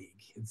G League.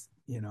 It's.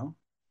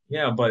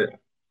 yeah, but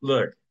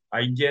look,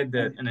 I get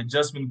that an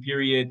adjustment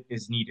period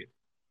is needed.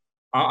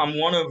 I'm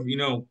one of,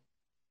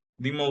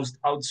 the most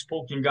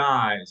outspoken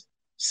guys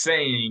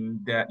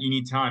saying that you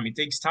need time. It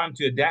takes time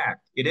to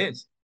adapt. It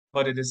is.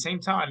 But at the same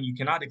time, you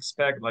cannot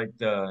expect like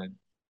the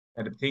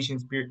adaptation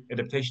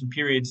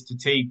periods to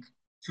take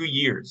 2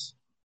 years.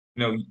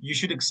 You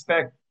should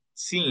expect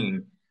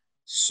seeing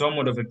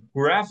somewhat of a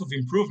graph of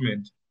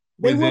improvement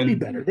They will be within.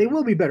 better. They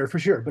will be better for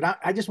sure. But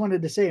I just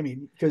wanted to say, I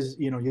mean, because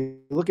you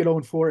look at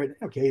 0-4, and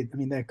okay, I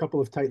mean, there are a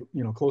couple of tight,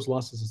 close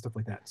losses and stuff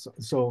like that.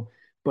 So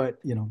but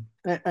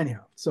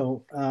anyhow.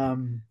 So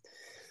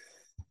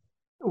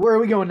where are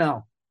we going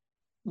now?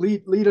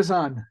 Lead us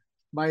on,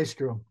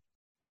 Maestro.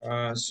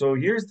 So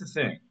here's the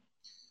thing.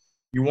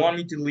 You want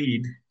me to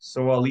lead,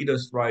 so I'll lead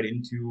us right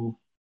into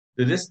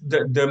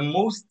the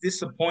most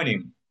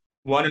disappointing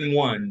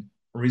 1-1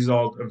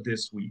 result of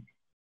this week.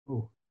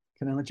 Oh,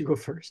 can I let you go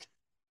first?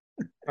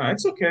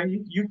 It's okay.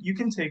 You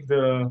can take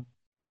The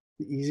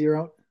easier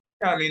out.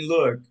 I mean,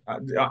 look.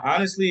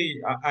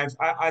 Honestly,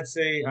 I'd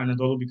say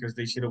Anadolu because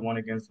they should have won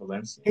against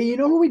Valencia Hey, you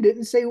know who we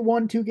didn't say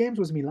won 2 games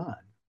was Milan.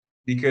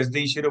 because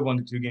they should have won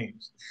the 2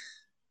 games.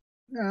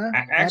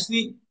 At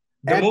Actually,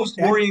 the most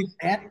at worrying.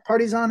 at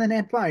Partizan and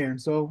at Bayern.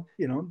 So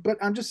but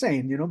I'm just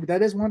saying,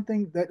 that is one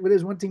thing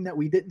that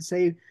we didn't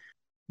say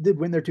did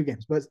win their 2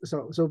 games. But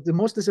so the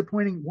most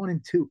disappointing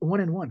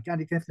 1-1. God,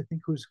 you have to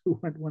think who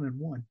went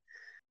 1-1.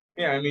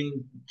 Yeah, I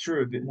mean,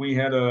 true. We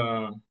had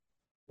a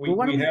Well,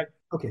 why we don't we? had.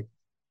 Okay,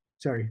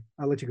 sorry,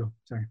 I'll let you go.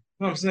 Sorry.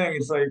 No, I'm saying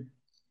it's like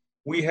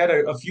we had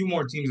a few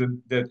more teams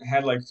that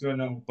had like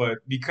 2-0, but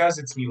because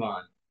it's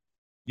Milan,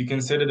 you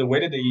consider the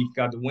way that they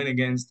got the win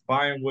against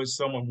Bayern was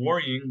somewhat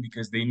worrying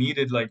because they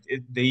needed like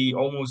it. They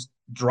almost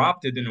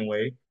dropped it in a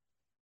way,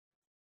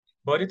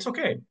 but it's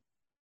okay.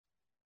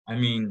 I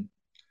mean,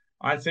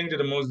 I think that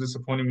the most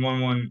disappointing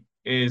 1-1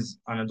 is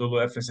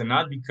Anadolu Efes, and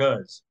not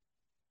because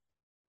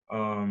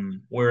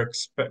we're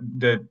expect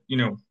that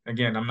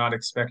again I'm not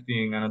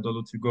expecting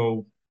Anadolu to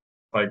go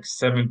like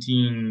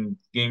 17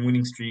 game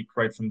winning streak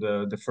right from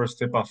the first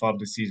tip off of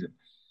the season.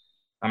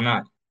 I'm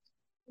not.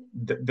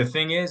 The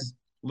thing is,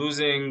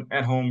 losing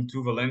at home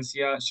to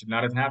Valencia should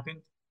not have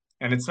happened,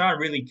 and it's not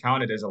really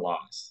counted as a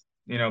loss,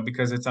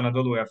 because it's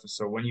Anadolu Efes.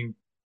 So when you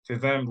to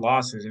them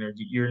losses,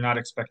 you're not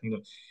expecting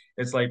them.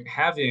 It's like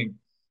having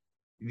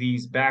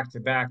these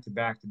back-to-back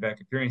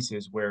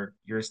appearances where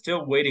you're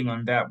still waiting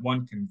on that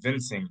one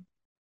convincing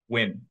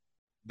win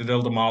that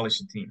they'll demolish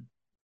the team.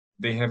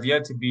 They have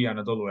yet to be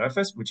Anadolu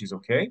Efes, which is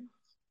okay,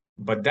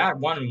 but that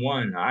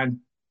 1-1,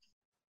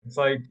 it's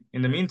like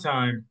in the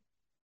meantime,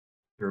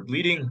 they're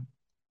bleeding,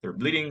 they're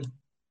bleeding,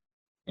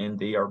 and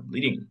they are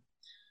bleeding.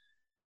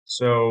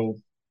 So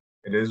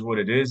it is what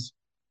it is,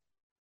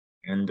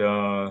 and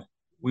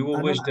we will I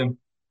don't wish know. them.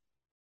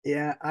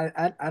 Yeah,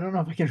 I don't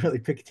know if I can really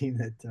pick a team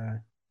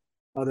that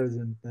other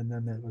than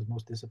them that was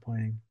most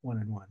disappointing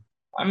 1-1.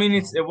 I mean,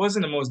 it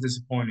wasn't the most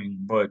disappointing,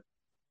 but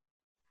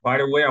by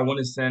the way, I want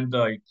to send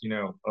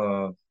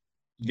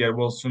get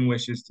well soon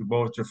wishes to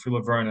both Geoffrey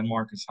Laverne and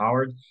Marcus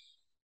Howard.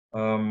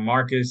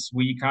 Marcus,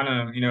 we kind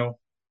of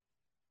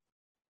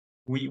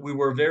we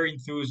were very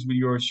enthused with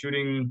your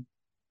shooting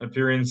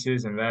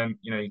appearances, and then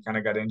you kind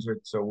of got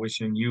injured. So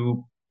wishing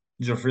you,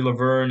 Geoffrey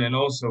Laverne, and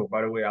also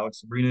by the way,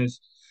 Alex Sabrinas.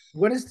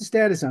 What is the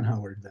status on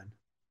Howard then?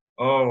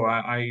 Oh,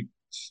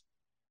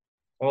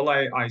 all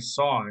I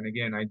saw, and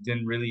again, I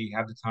didn't really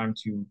have the time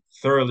to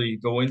thoroughly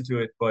go into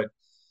it, but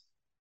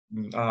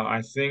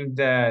I think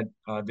that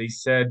they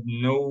said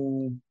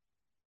no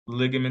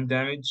ligament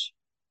damage,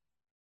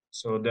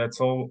 so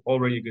that's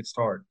already a good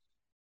start.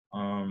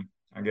 I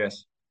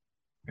guess,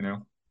 you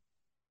know.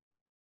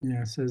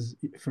 Yeah, it says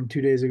from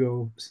 2 days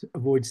ago,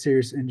 avoid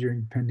serious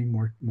injury pending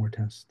more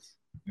tests.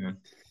 Yeah.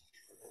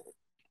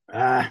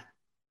 Ah,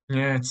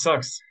 Yeah, it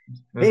sucks.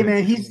 hey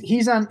man,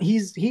 he's I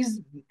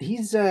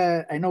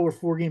know we're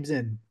 4 games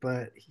in,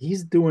 but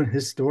he's doing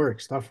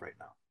historic stuff right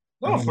now.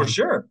 No, for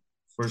sure.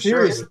 For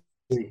sure.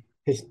 Seriously,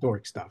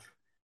 historic stuff.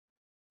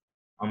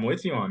 I'm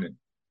with you on it.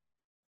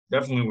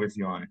 Definitely with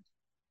you on it.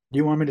 Do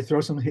you want me to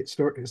throw some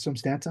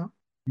stats out?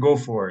 Go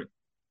for it.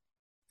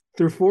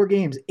 Through 4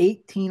 games,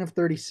 18 of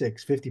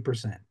 36,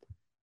 50%.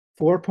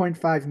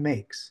 4.5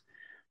 makes.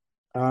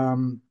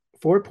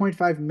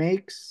 4.5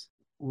 makes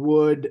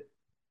would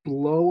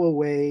blow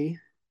away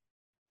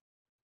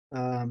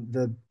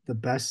the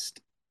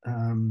best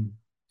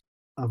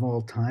of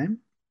all time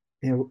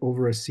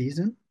over a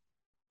season.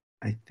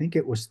 I think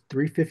it was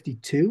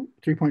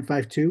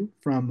 3.52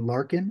 from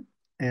Larkin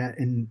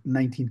in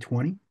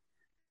 1920.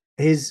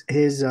 his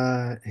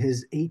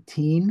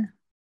 18.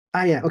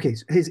 Yeah, okay.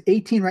 So his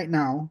 18 right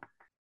now.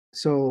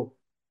 So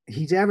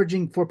he's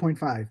averaging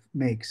 4.5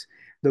 makes.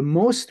 The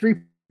most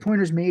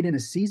three-pointers made in a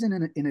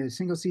season in a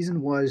single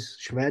season was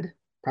Shved,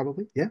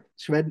 probably. Yeah.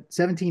 Shved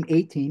 17,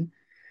 18.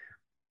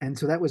 And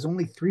so that was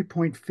only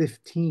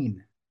 3.15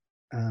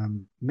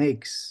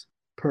 makes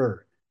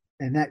per.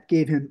 And that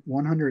gave him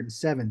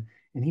 107.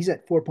 And he's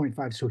at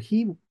 4.5. So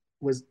he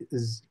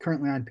is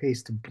currently on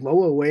pace to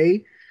blow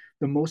away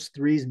the most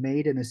threes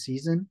made in a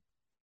season.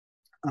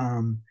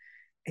 Um,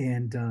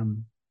 and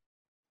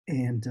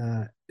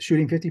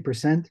shooting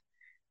 50%.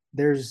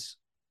 There's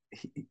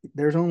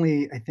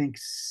only I think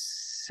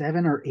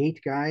 7 or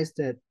 8 guys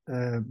that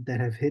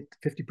have hit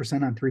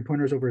 50% on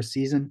 3-pointers over a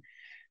season,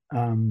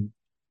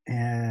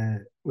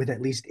 with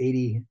at least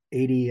 80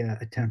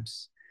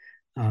 attempts.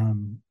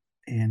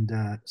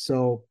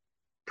 So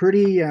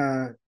pretty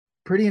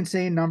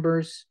insane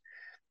numbers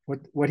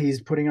what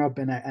he's putting up,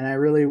 and I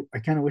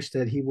kind of wish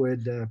that he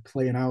would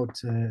play it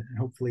out, and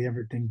hopefully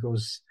everything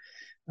goes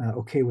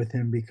okay with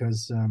him,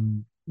 because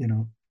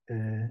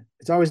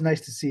it's always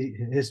nice to see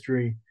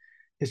history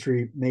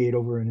made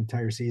over an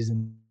entire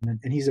season,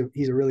 and he's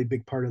a really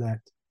big part of that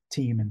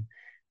team,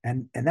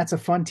 and that's a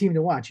fun team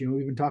to watch.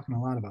 We've been talking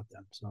a lot about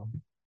them. So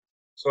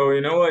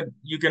you know what?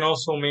 You can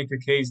also make a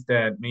case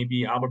that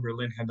maybe Alba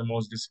Berlin had the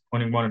most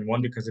disappointing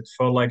 1-1, because it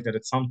felt like that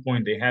at some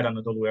point they had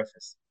Anadolu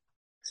Efes.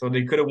 So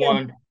they could have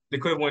won. They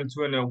could have won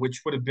 2-0,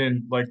 which would have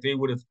been like they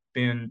would have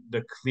been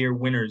the clear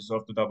winners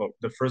of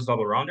the first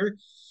double rounder.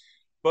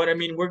 But I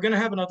mean, we're gonna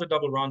have another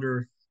double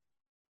rounder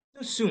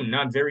soon,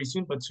 not very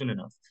soon, but soon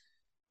enough.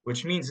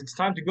 Which means it's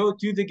time to go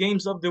to the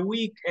games of the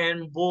week,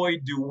 and boy,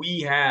 do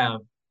we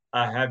have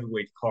a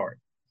heavyweight card.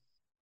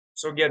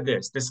 So get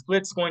this: the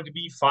split's going to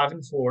be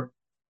 5-4.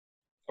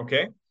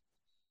 Okay,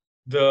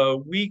 the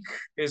week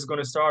is going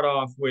to start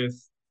off with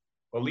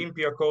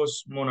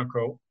Olympiacos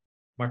Monaco,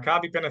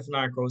 Maccabi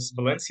Panathinaikos,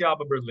 Valencia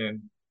Alba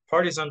Berlin,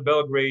 Partizan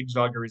Belgrade,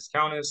 Žalgiris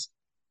Kaunas,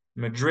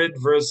 Madrid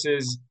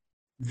versus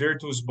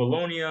Virtus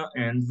Bologna,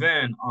 and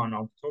then on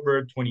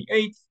October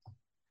 28th,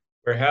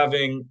 we're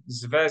having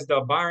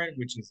Zvezda Bayern,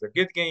 which is a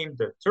good game,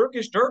 the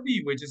Turkish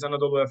Derby, which is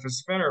Anadolu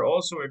Efes Fener,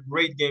 also a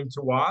great game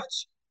to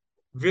watch,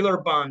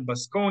 Villeurbanne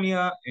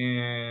Baskonia,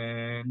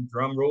 and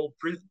drum roll,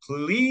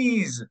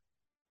 please.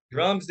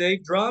 Drums,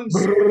 Dave, drums.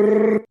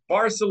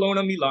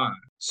 Barcelona, Milan.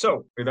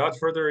 So, without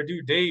further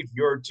ado, Dave,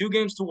 your 2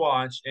 games to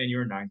watch and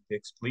your 9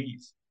 picks,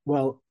 please.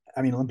 Well,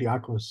 I mean,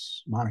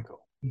 Olympiacos Monaco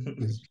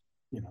is,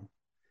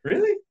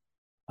 Really?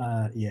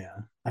 Yeah.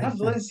 Not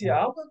Valencia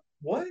Alba?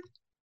 What?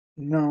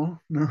 No.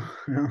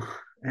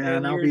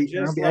 And I'll be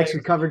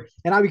actually covering,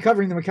 and I'll be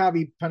covering the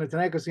Maccabi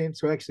Panathinaikos game.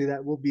 So actually,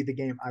 that will be the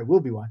game I will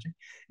be watching,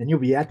 and you'll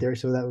be at there,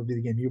 so that will be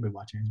the game you'll be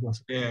watching as well.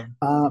 Yeah.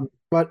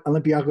 But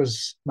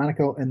Olympiacos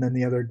Monaco, and then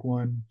the other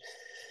one.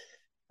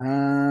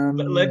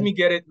 Let me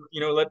get it.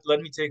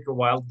 Let me take a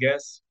wild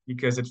guess,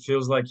 because it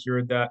feels like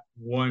you're that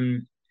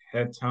one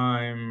hit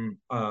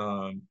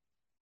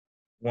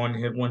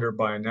wonder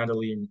by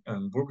Natalie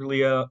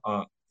Bruglia.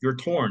 You're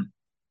torn,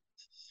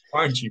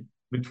 aren't you,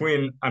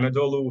 between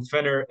Anadolu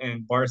Fener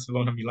and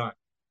Barcelona Milan?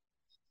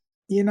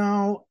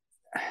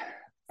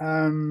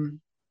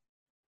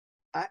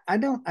 I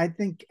don't. I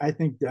think I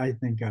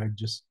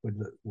just would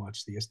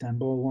watch the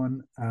Istanbul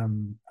one.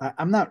 I'm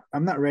not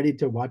ready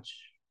to watch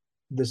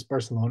this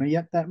Barcelona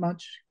yet that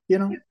much,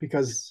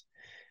 because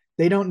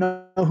they don't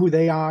know who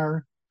they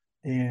are,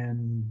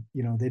 and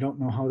they don't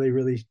know how they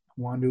really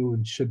want to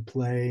and should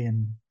play,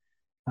 and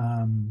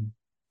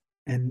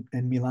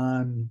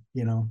Milan,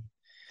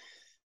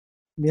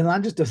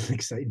 Milan just doesn't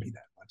excite me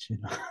that much,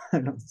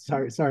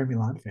 sorry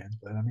Milan fans,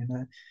 but I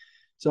mean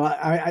so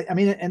I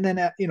mean, and then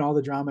all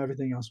the drama,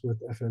 everything else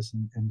with Efes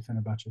and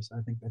Fenerbahce. So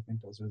I think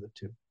those are the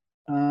 2.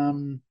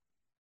 And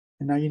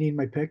now you need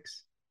my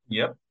picks.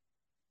 Yep.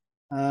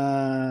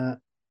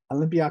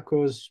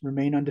 Olympiacos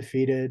remain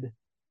undefeated.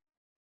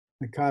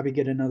 Maccabi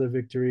get another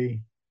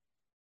victory.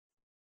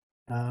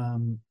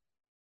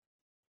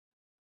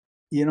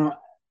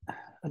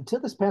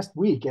 Until this past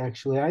week,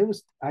 actually, I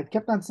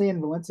kept on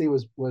saying Valencia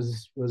was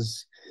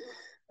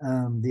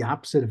the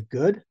opposite of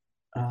good.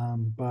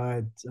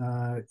 But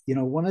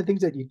one of the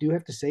things that you do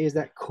have to say is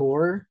that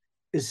core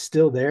is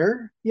still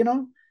there.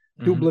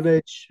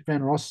 Dublevic,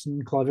 Van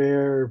Rossen,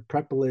 Claver,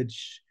 Prepelic,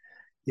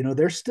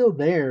 they're still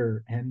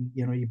there. And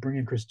you bring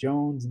in Chris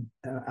Jones. And,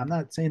 I'm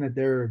not saying that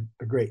they're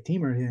a great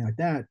team or anything like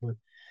that, but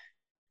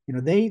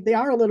they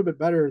are a little bit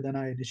better than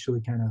I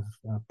initially kind of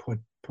put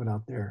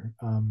out there.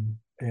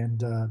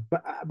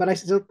 But I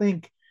still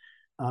think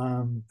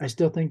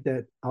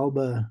that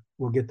Alba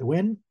will get the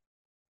win.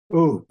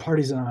 Oh,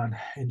 Partizan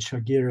and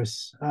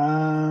Žalgiris.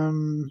 I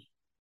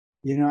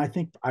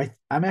think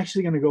I'm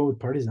actually going to go with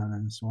Partizan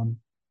on this one.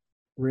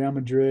 Real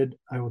Madrid,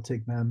 I will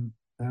take them.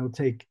 I will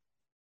take.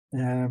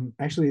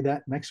 Actually,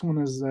 that next one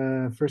is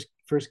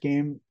first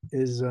game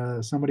is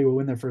somebody will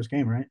win their first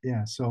game, right?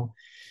 Yeah. So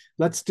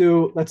let's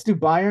do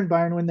Bayern.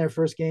 Bayern win their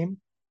first game,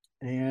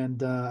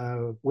 and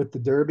with the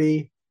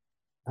Derby,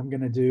 I'm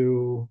gonna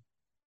do.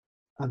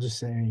 I'll just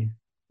say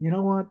you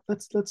know what?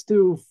 Let's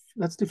do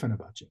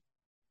Fenerbahce,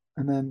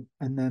 and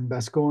then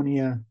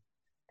Baskonia,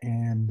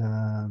 and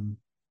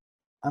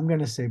I'm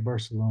gonna say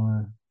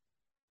Barcelona.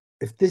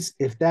 If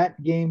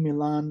that game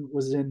Milan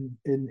was in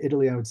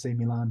Italy, I would say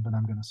Milan, but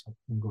I'm gonna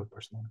go with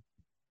Barcelona.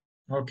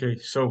 Okay,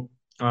 so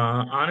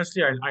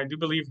honestly, I do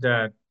believe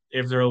that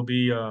if there'll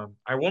be,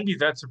 I won't be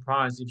that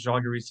surprised if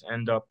Žalgiris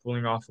end up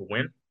pulling off a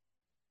win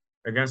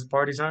against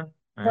Partizan.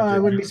 I No, have to I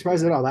wouldn't admit. be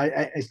surprised at all.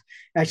 I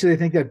actually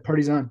think that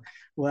Partizan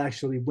will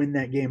actually win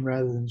that game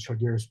rather than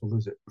Žalgiris will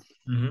lose it.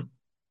 Mhm.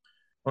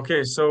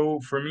 Okay, so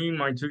for me,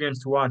 my two games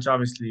to watch,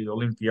 obviously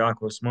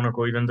Olympiacos,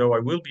 Monaco, even though I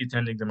will be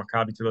attending the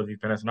Maccabi Tel Aviv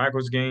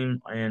Panathinaikos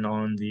game. And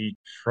on the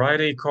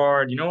Friday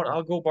card, you know what?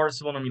 I'll go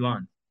Barcelona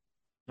Milan.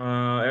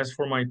 As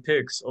for my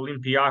picks,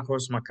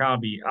 Olympiacos,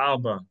 Maccabi,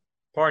 Alba,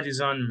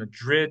 Partizan,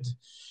 Madrid.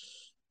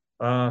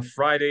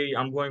 Friday,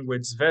 I'm going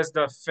with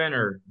Zvezda,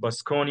 Fener,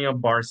 Baskonia,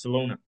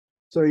 Barcelona.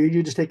 So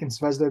you just taking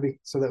Zvezda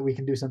so that we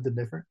can do something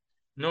different?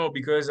 No,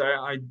 because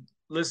I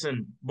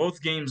listen,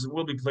 both games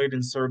will be played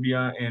in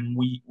Serbia, and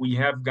we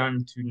have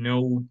gotten to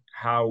know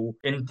how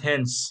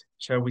intense,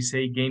 shall we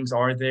say, games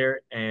are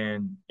there,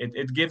 and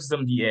it gives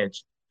them the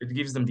edge. It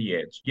gives them the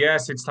edge.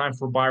 Yes, it's time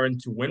for Byron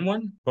to win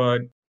one,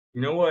 but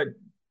you know what?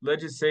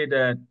 Let's just say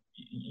that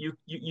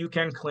you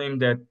can claim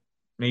that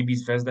maybe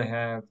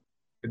Zvezda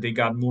they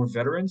got more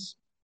veterans.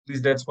 At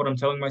least that's what I'm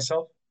telling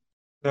myself.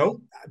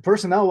 No,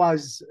 Personnel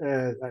wise,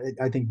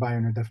 I think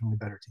Bayern are definitely a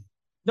better team.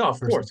 no, of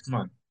Personally. course, come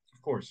on,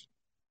 of course.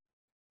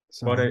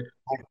 So But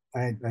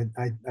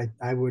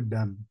I would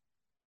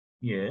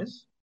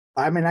yes,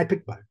 I mean I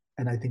picked Bayern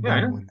and I think yeah, I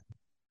Bayern know. will win.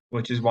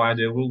 Which is why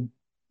they will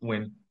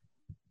win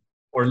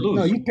or No,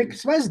 lose. you picked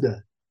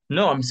Zvezda,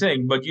 No, I'm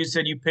saying, but you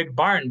said you picked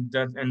Bayern,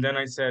 and then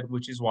I said,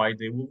 which is why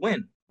they will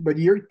win. but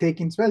you're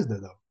taking Zvezda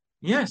though.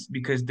 Yes,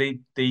 because they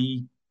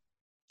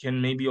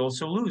can maybe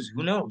also lose.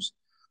 Who knows?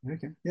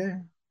 Okay, yeah.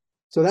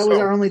 So that was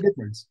So our only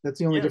difference. That's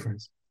the only yeah.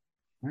 difference.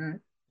 All right.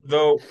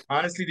 Though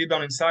honestly, deep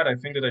down inside, I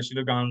think that I should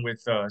have gone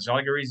with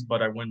Žalgiris,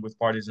 but I went with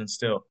Partizan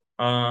still.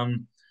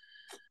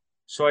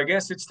 So I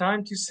guess it's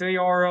time to say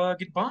our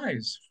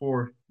goodbyes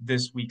for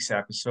this week's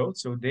episode.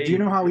 So Do you Dave,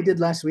 know how we did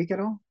last week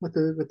at all with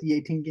the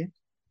 18 game?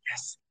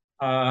 yes.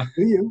 Uh,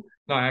 Do you?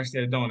 no,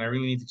 actually, I don't. I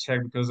really need to check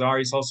because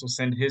Aris also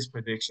sent his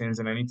predictions,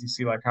 and I need to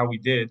see like how we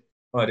did.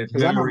 But if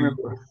Because I don't memory,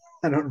 remember.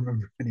 I don't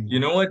remember anymore. you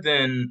know what,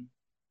 then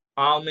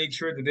I'll make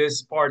sure that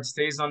this part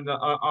stays on the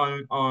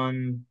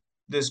on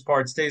this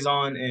part stays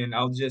on, and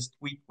I'll just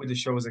tweet with the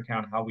show's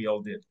account how we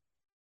all did.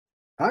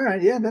 All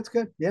right, yeah, that's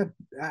good. Yeah,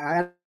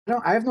 I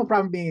don't. I have no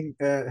problem being,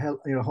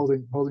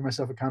 holding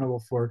myself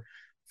accountable for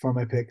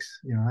my picks.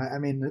 I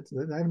mean,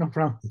 I have no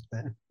problem with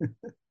that.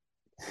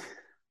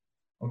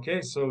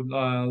 Okay, so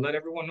let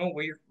everyone know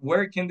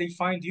where can they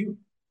find you.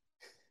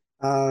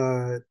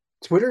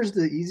 Twitter's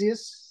the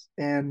easiest,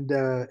 and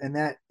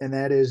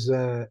that is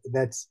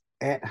that's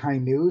at High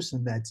News,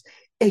 and that's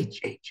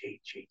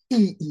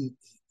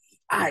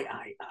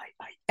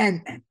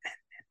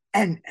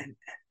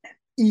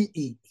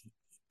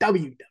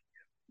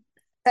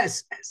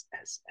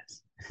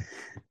HHHEEIIINNNEEWWSSSS.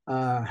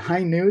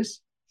 High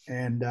News,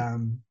 and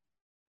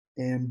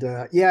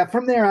yeah,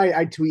 from there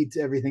I tweet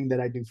everything that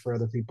I do for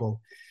other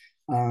people.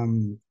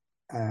 And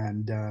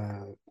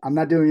I'm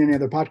not doing any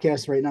other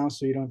podcasts right now,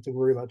 so you don't have to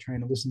worry about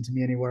trying to listen to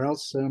me anywhere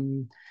else.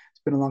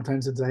 It's been a long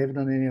time since I haven't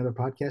done any other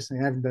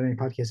podcasting. I haven't done any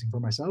podcasting for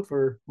myself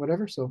or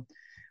whatever. So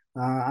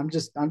I'm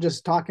just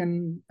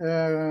talking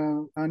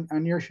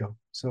on your show.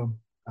 So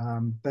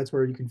that's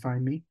where you can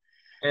find me.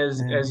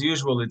 As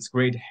usual, it's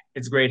great.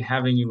 It's great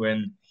having you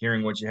and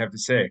hearing what you have to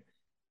say.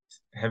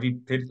 Have you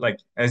like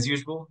as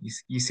usual?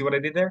 You see what I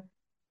did there?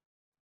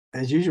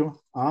 As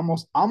usual,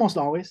 almost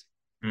always.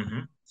 Mm-hmm.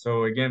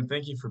 So again,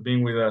 thank you for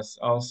being with us.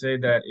 I'll say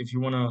that if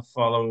you want to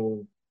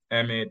follow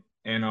Emmett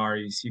and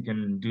Aris, you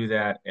can do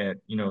that at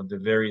the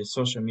various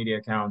social media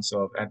accounts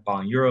of at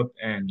Ball Europe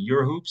and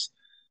Eurohoops.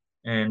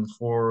 And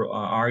for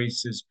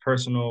Aris's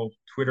personal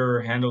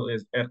Twitter handle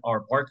is at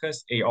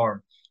 @Barkas,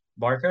 AR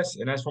Barkas.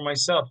 And as for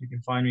myself, you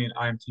can find me at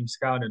I Am Team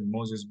Scout and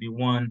Moses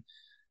B1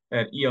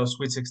 at EL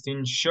Sweet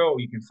 16 Show.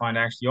 You can find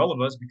actually all of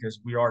us because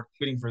we are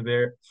tweeting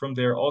from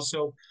there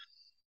also.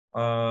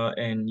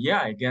 And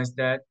yeah, I guess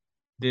that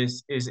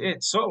this is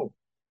it. So,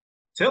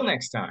 till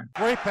next time.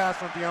 Great pass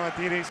from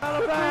Diamantidis. The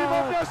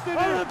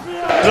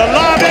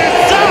lob is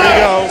there we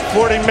go.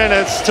 40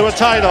 minutes to a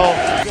title.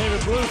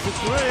 David Blue for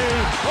three.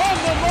 On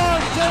the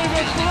mark,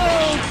 David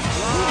Blue.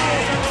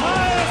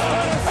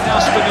 Now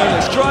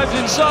Spinellis drives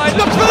inside,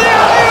 looks for the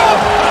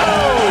alley-oop!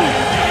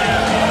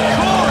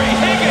 Corey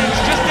Higgins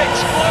just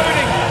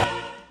exploding.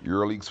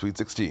 EuroLeague Sweet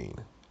 16.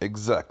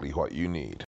 Exactly what you need.